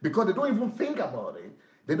 Because they don't even think about it.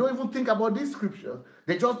 They don't even think about these scriptures.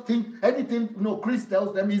 They just think anything, Chris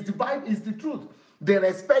tells them is the Bible, is the truth. They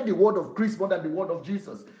respect the word of Christ more than the word of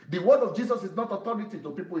Jesus. The word of Jesus is not authority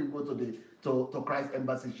to people who go to Christ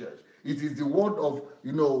Embassy Church. It is the word of,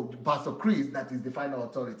 Pastor Chris that is the final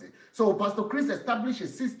authority. So Pastor Chris established a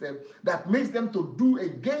system that makes them to do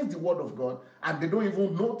against the word of God, and they don't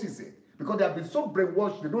even notice it because they have been so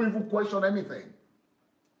brainwashed, they don't even question anything.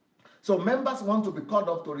 So members want to be called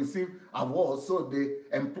up to receive awards, so they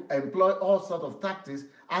employ all sorts of tactics,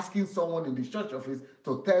 asking someone in the church office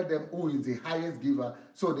to tell them who is the highest giver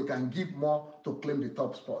so they can give more to claim the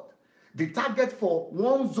top spot. The target for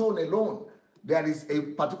one zone alone, there is a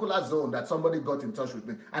particular zone that somebody got in touch with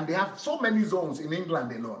me, and they have so many zones in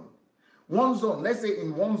England alone. One zone, let's say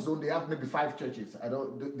in one zone, they have maybe 5 churches.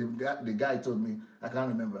 The guy told me, I can't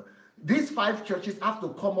remember. These 5 churches have to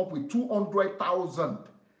come up with 200,000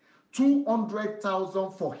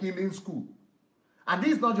 for healing school. And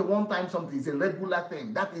this is not a one-time something, it's a regular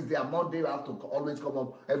thing. That is the amount they have to always come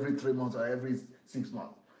up every 3 months or every 6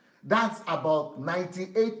 months. That's about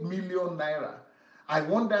 98 million naira. I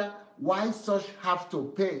wonder why such have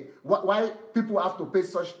to pay, why people have to pay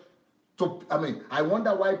such, I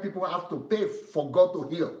wonder why people have to pay for God to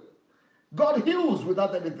heal. God heals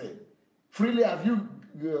without anything. Freely have you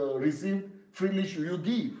received, freely should you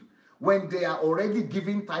give. When they are already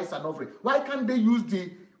giving tithes and offering, why can't they use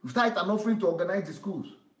the tithe and offering to organize the schools?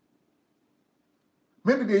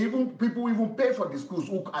 Maybe people even pay for the schools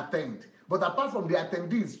who attend. But apart from the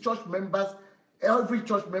attendees, church members, every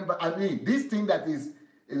church member, this thing that is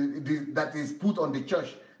put on the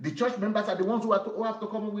church members are the ones who have to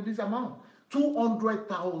come up with this amount.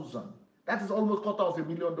 200,000. That is almost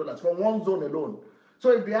 $250,000 from one zone alone. So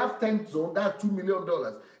if they have 10 zones, that's $2 million.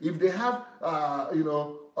 If they have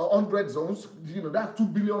 100 zones, that's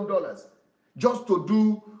 $2 billion just to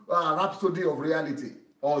do Rhapsody of Reality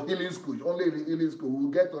or healing school. Only healing school. We'll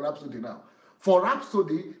get to Rhapsody now. For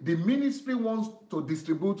Rhapsody, the ministry wants to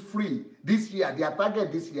distribute free this year. Their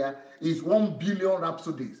target this year is 1 billion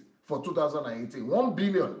Rhapsodies for 2018. 1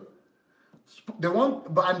 billion. They want,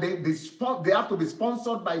 and they have to be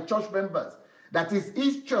sponsored by church members. That is,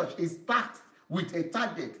 each church is tasked with a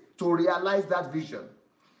target to realize that vision.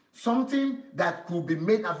 Something that could be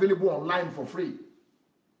made available online for free.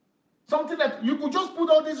 Something that you could just put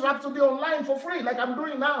all this Rhapsody online for free, like I'm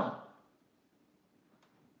doing now.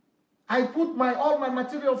 I put all my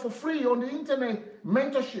material for free on the internet,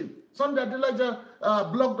 mentorship. Sunday Adelaja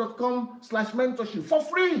blog.com/mentorship for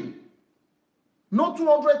free. No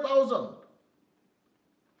 200,000.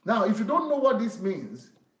 Now, if you don't know what this means,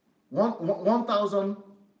 1,000,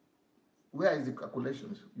 where is the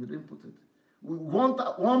calculations? You didn't put it.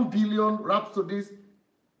 1 billion Rhapsodies,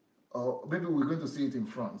 or maybe we're going to see it in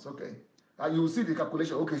France. Okay. You will see the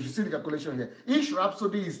calculation. Okay, you see the calculation here. Each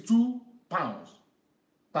Rhapsody is £2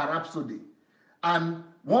 per Rhapsody. And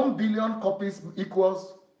 1 billion copies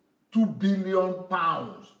equals £2 billion.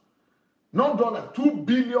 Not dollars, £2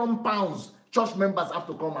 billion church members have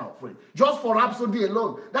to come out free. Just for Rhapsody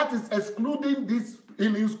alone. That is excluding this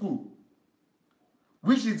healing school,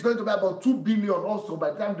 which is going to be about 2 billion also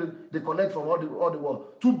by the time they collect from all the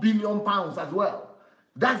world. 2 billion pounds as well.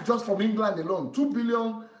 That's just from England alone. 2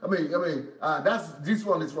 billion, this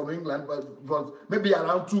one is from England, but maybe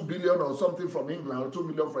around 2 billion or something from England, or 2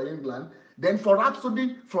 million from England. Then for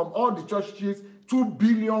Rhapsody, from all the churches, 2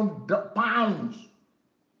 billion pounds.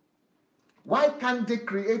 Why can't they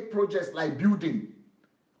create projects like building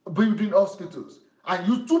hospitals? And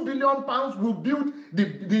use 2 billion pounds will build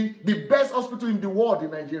the best hospital in the world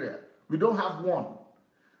in Nigeria. We don't have one.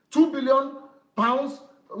 2 billion pounds,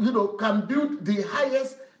 can build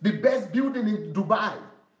the best building in Dubai,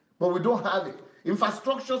 but we don't have it.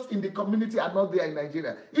 Infrastructures in the community are not there in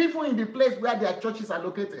Nigeria, even in the place where their churches are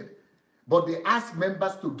located. But they ask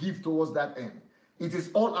members to give towards that end. It is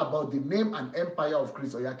all about the name and empire of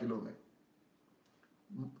Chris Oyakhilome.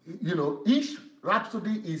 Each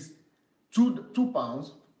Rhapsody is £2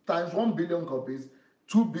 times 1 billion copies,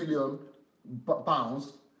 2 billion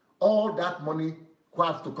pounds. All that money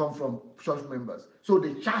has to come from church members. So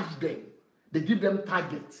they charge them. They give them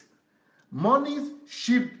targets. Money's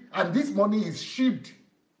shipped, and this money is shipped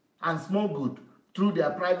and smuggled through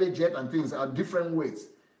their private jet and things are different ways,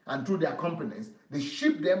 and through their companies. They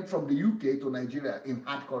ship them from the UK to Nigeria in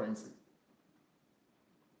hard currency.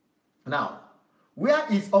 Now, where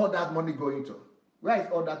is all that money going to? Where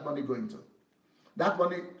is all that money going to? That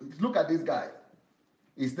money, look at this guy.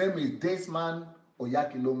 His name is Desmond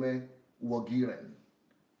Oyakhilome Wogiren.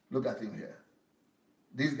 Look at him here.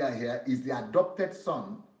 This guy here is the adopted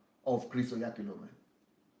son of Chris Oyakhilome.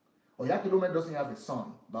 Oyakhilome doesn't have a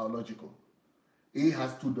son, biological. He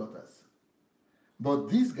has 2 daughters. But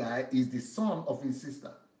this guy is the son of his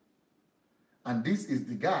sister. And this is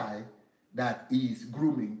the guy that is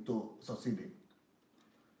grooming to succeeding.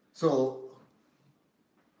 So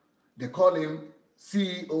they call him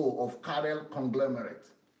CEO of Carel Conglomerate.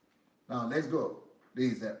 Now let's go.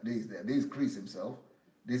 This is Chris himself.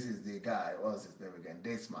 This is the guy. What's his name again?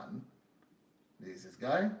 Desmond. This is his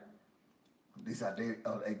guy. These are they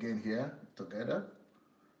again here together.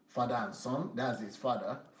 Father and son. That's his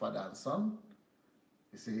father. Father and son.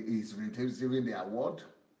 You see, he's receiving the award.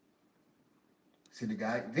 See the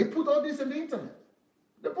guy? They put all this in the internet.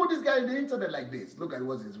 They put this guy in the internet like this. Look at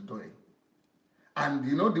what he's doing. And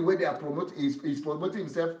you know the way they are promoting, he's promoting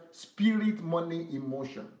himself, spirit, money,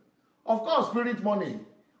 emotion. Of course, spirit money.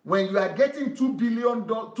 When you are getting £2 billion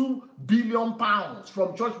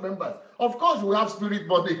from church members, of course you have spirit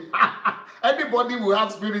money. Anybody will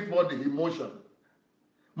have spirit money, emotion.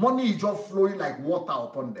 Money is just flowing like water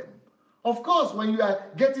upon them. Of course, when you are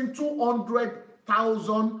getting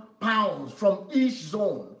 £200,000 from each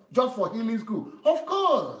zone, just for healing school, of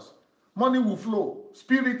course, money will flow.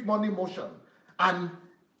 Spirit money, motion. And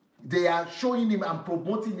they are showing him and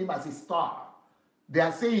promoting him as a star. They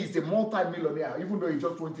are saying he's a multi-millionaire, even though he's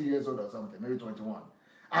just 20 years old or something, maybe 21.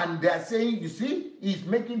 And they are saying, you see, he's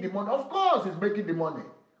making the money. Of course, he's making the money.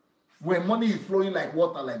 When money is flowing like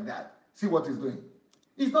water like that, see what he's doing.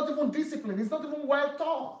 He's not even disciplined. He's not even well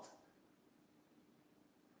taught.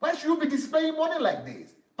 Why should you be displaying money like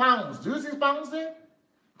this? Pounds. Do you see pounds there?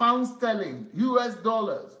 Pounds sterling, US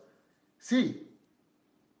dollars. See,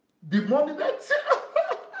 the money that's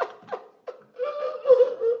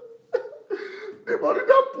the money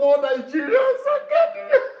that poor Nigerians are getting.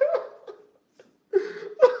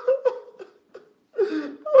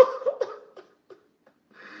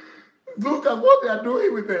 Look at what they are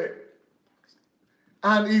doing with it.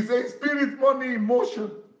 And he says, spirit, money,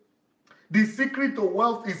 emotion. The secret to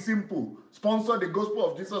wealth is simple. Sponsor the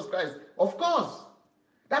gospel of Jesus Christ. Of course.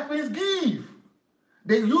 That means give.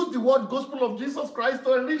 They use the word gospel of Jesus Christ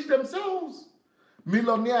to enrich themselves.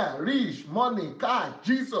 Millionaire, rich, money, car,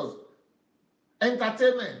 Jesus,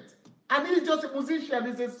 entertainment. And he's just a musician.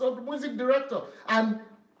 He's a music director. And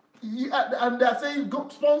they're saying, go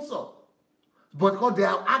sponsor. But because they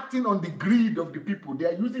are acting on the greed of the people. They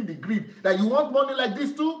are using the greed. That you want money like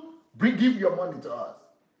this too? Give your money to us.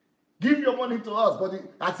 Give your money to us. But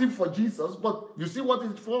as if for Jesus. But you see what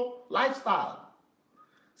it's for? Lifestyle.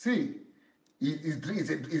 See,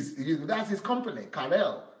 that's his company,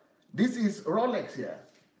 Carel. This is Rolex here.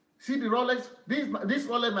 See the Rolex? This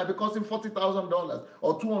Rolex might be costing $40,000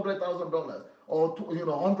 or $200,000 or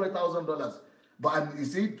 $100,000. But you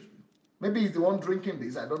see, maybe he's the one drinking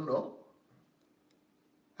this. I don't know.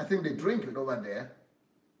 I think they drink it over there.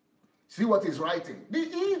 See what he's writing.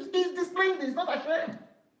 He's displaying this. He's not ashamed.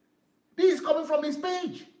 This is coming from his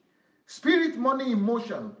page. Spirit, money,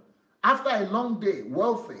 emotion. After a long day,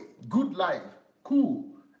 wealthy, good life, cool,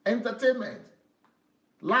 entertainment,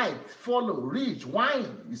 light, follow, rich,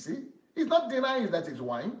 wine, you see. He's not denying that it's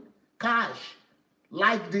wine. Cash,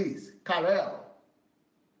 like this, Carel.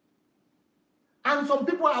 And some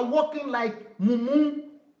people are walking like mumu.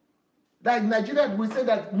 Like Nigeria, we say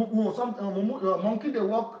that monkey they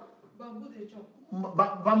walk, bamboo they chop.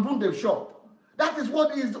 Bamboo they chop. That is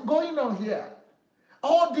what is going on here.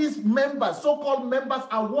 All these members, so-called members,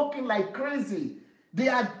 are walking like crazy. They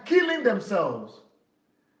are killing themselves.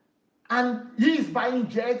 And he is buying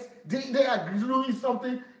jets. They are doing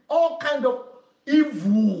something. All kind of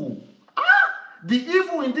evil. The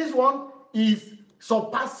evil in this one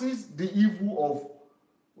surpasses the evil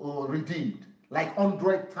of redeemed. Like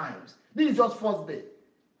 100 times. This is just first day.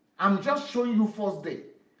 I'm just showing you first day.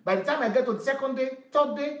 By the time I get to the second day,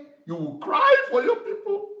 third day, you will cry for your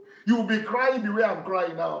people. You will be crying the way I'm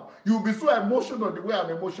crying now. You will be so emotional the way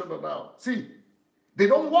I'm emotional now. See, they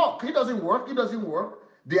don't work. He doesn't work. He doesn't work.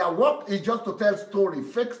 Their work is just to tell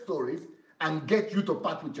stories, fake stories, and get you to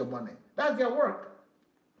part with your money. That's their work.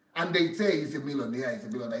 And they say he's a millionaire,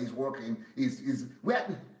 he's working,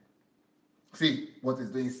 see what he's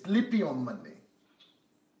doing, sleeping on money.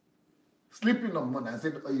 Sleeping on money. I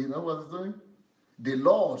said, you know what he's doing? The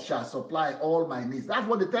Lord shall supply all my needs. That's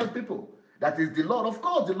what they tell people. That is the Lord. Of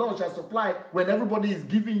course, the Lord shall supply when everybody is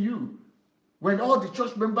giving you. When all the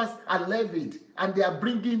church members are levied and they are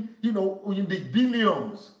bringing, in the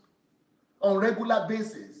billions on regular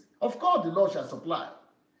basis. Of course, the Lord shall supply.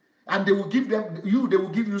 And they will give they will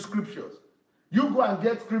give you scriptures. You go and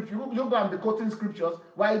get scripture. You go and be quoting scriptures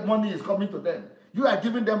while money is coming to them. You are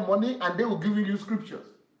giving them money and they will give you scriptures.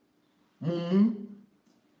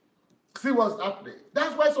 See what's happening.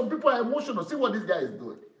 That's why some people are emotional. See what this guy is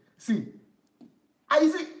doing. See.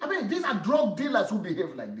 These are drug dealers who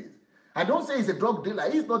behave like this. I don't say he's a drug dealer.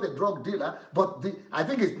 He's not a drug dealer, but I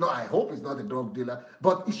think it's not. I hope he's not a drug dealer.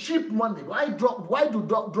 But it's cheap money. Why do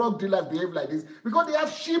drug dealers behave like this? Because they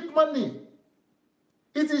have cheap money.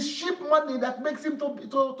 It is cheap money that makes him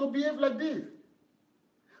to behave like this.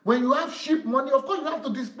 When you have cheap money, of course you have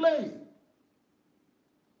to display.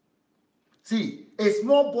 See, a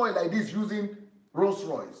small boy like this using Rolls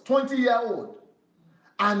Royce, 20-year-old.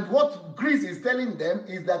 And what Chris is telling them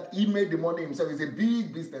is that he made the money himself. He's a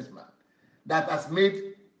big businessman that has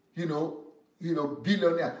made,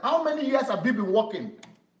 billionaire. How many years have you been working?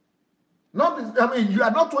 You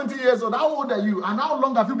are not 20 years old. How old are you? And how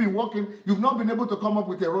long have you been working? You've not been able to come up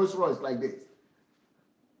with a Rolls Royce like this.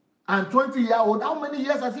 And 20-year-old, how many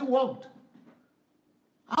years has he worked?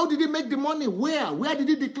 How did he make the money? Where? Where did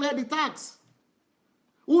he declare the tax?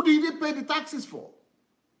 Who did he pay the taxes for?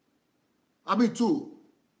 Two.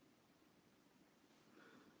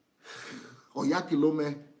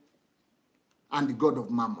 Oyakhilome and the God of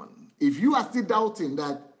Mammon. If you are still doubting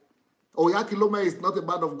that Oyakhilome is not a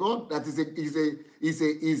man of God, that is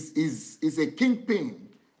a kingpin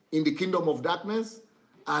in the kingdom of darkness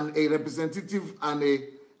and a representative and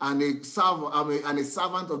a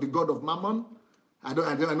servant of the God of Mammon, I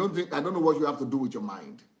don't know what you have to do with your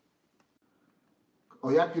mind.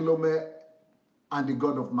 Oyakhilome and the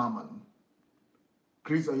God of Mammon.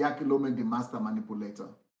 Chris Oyakhilome, the master manipulator.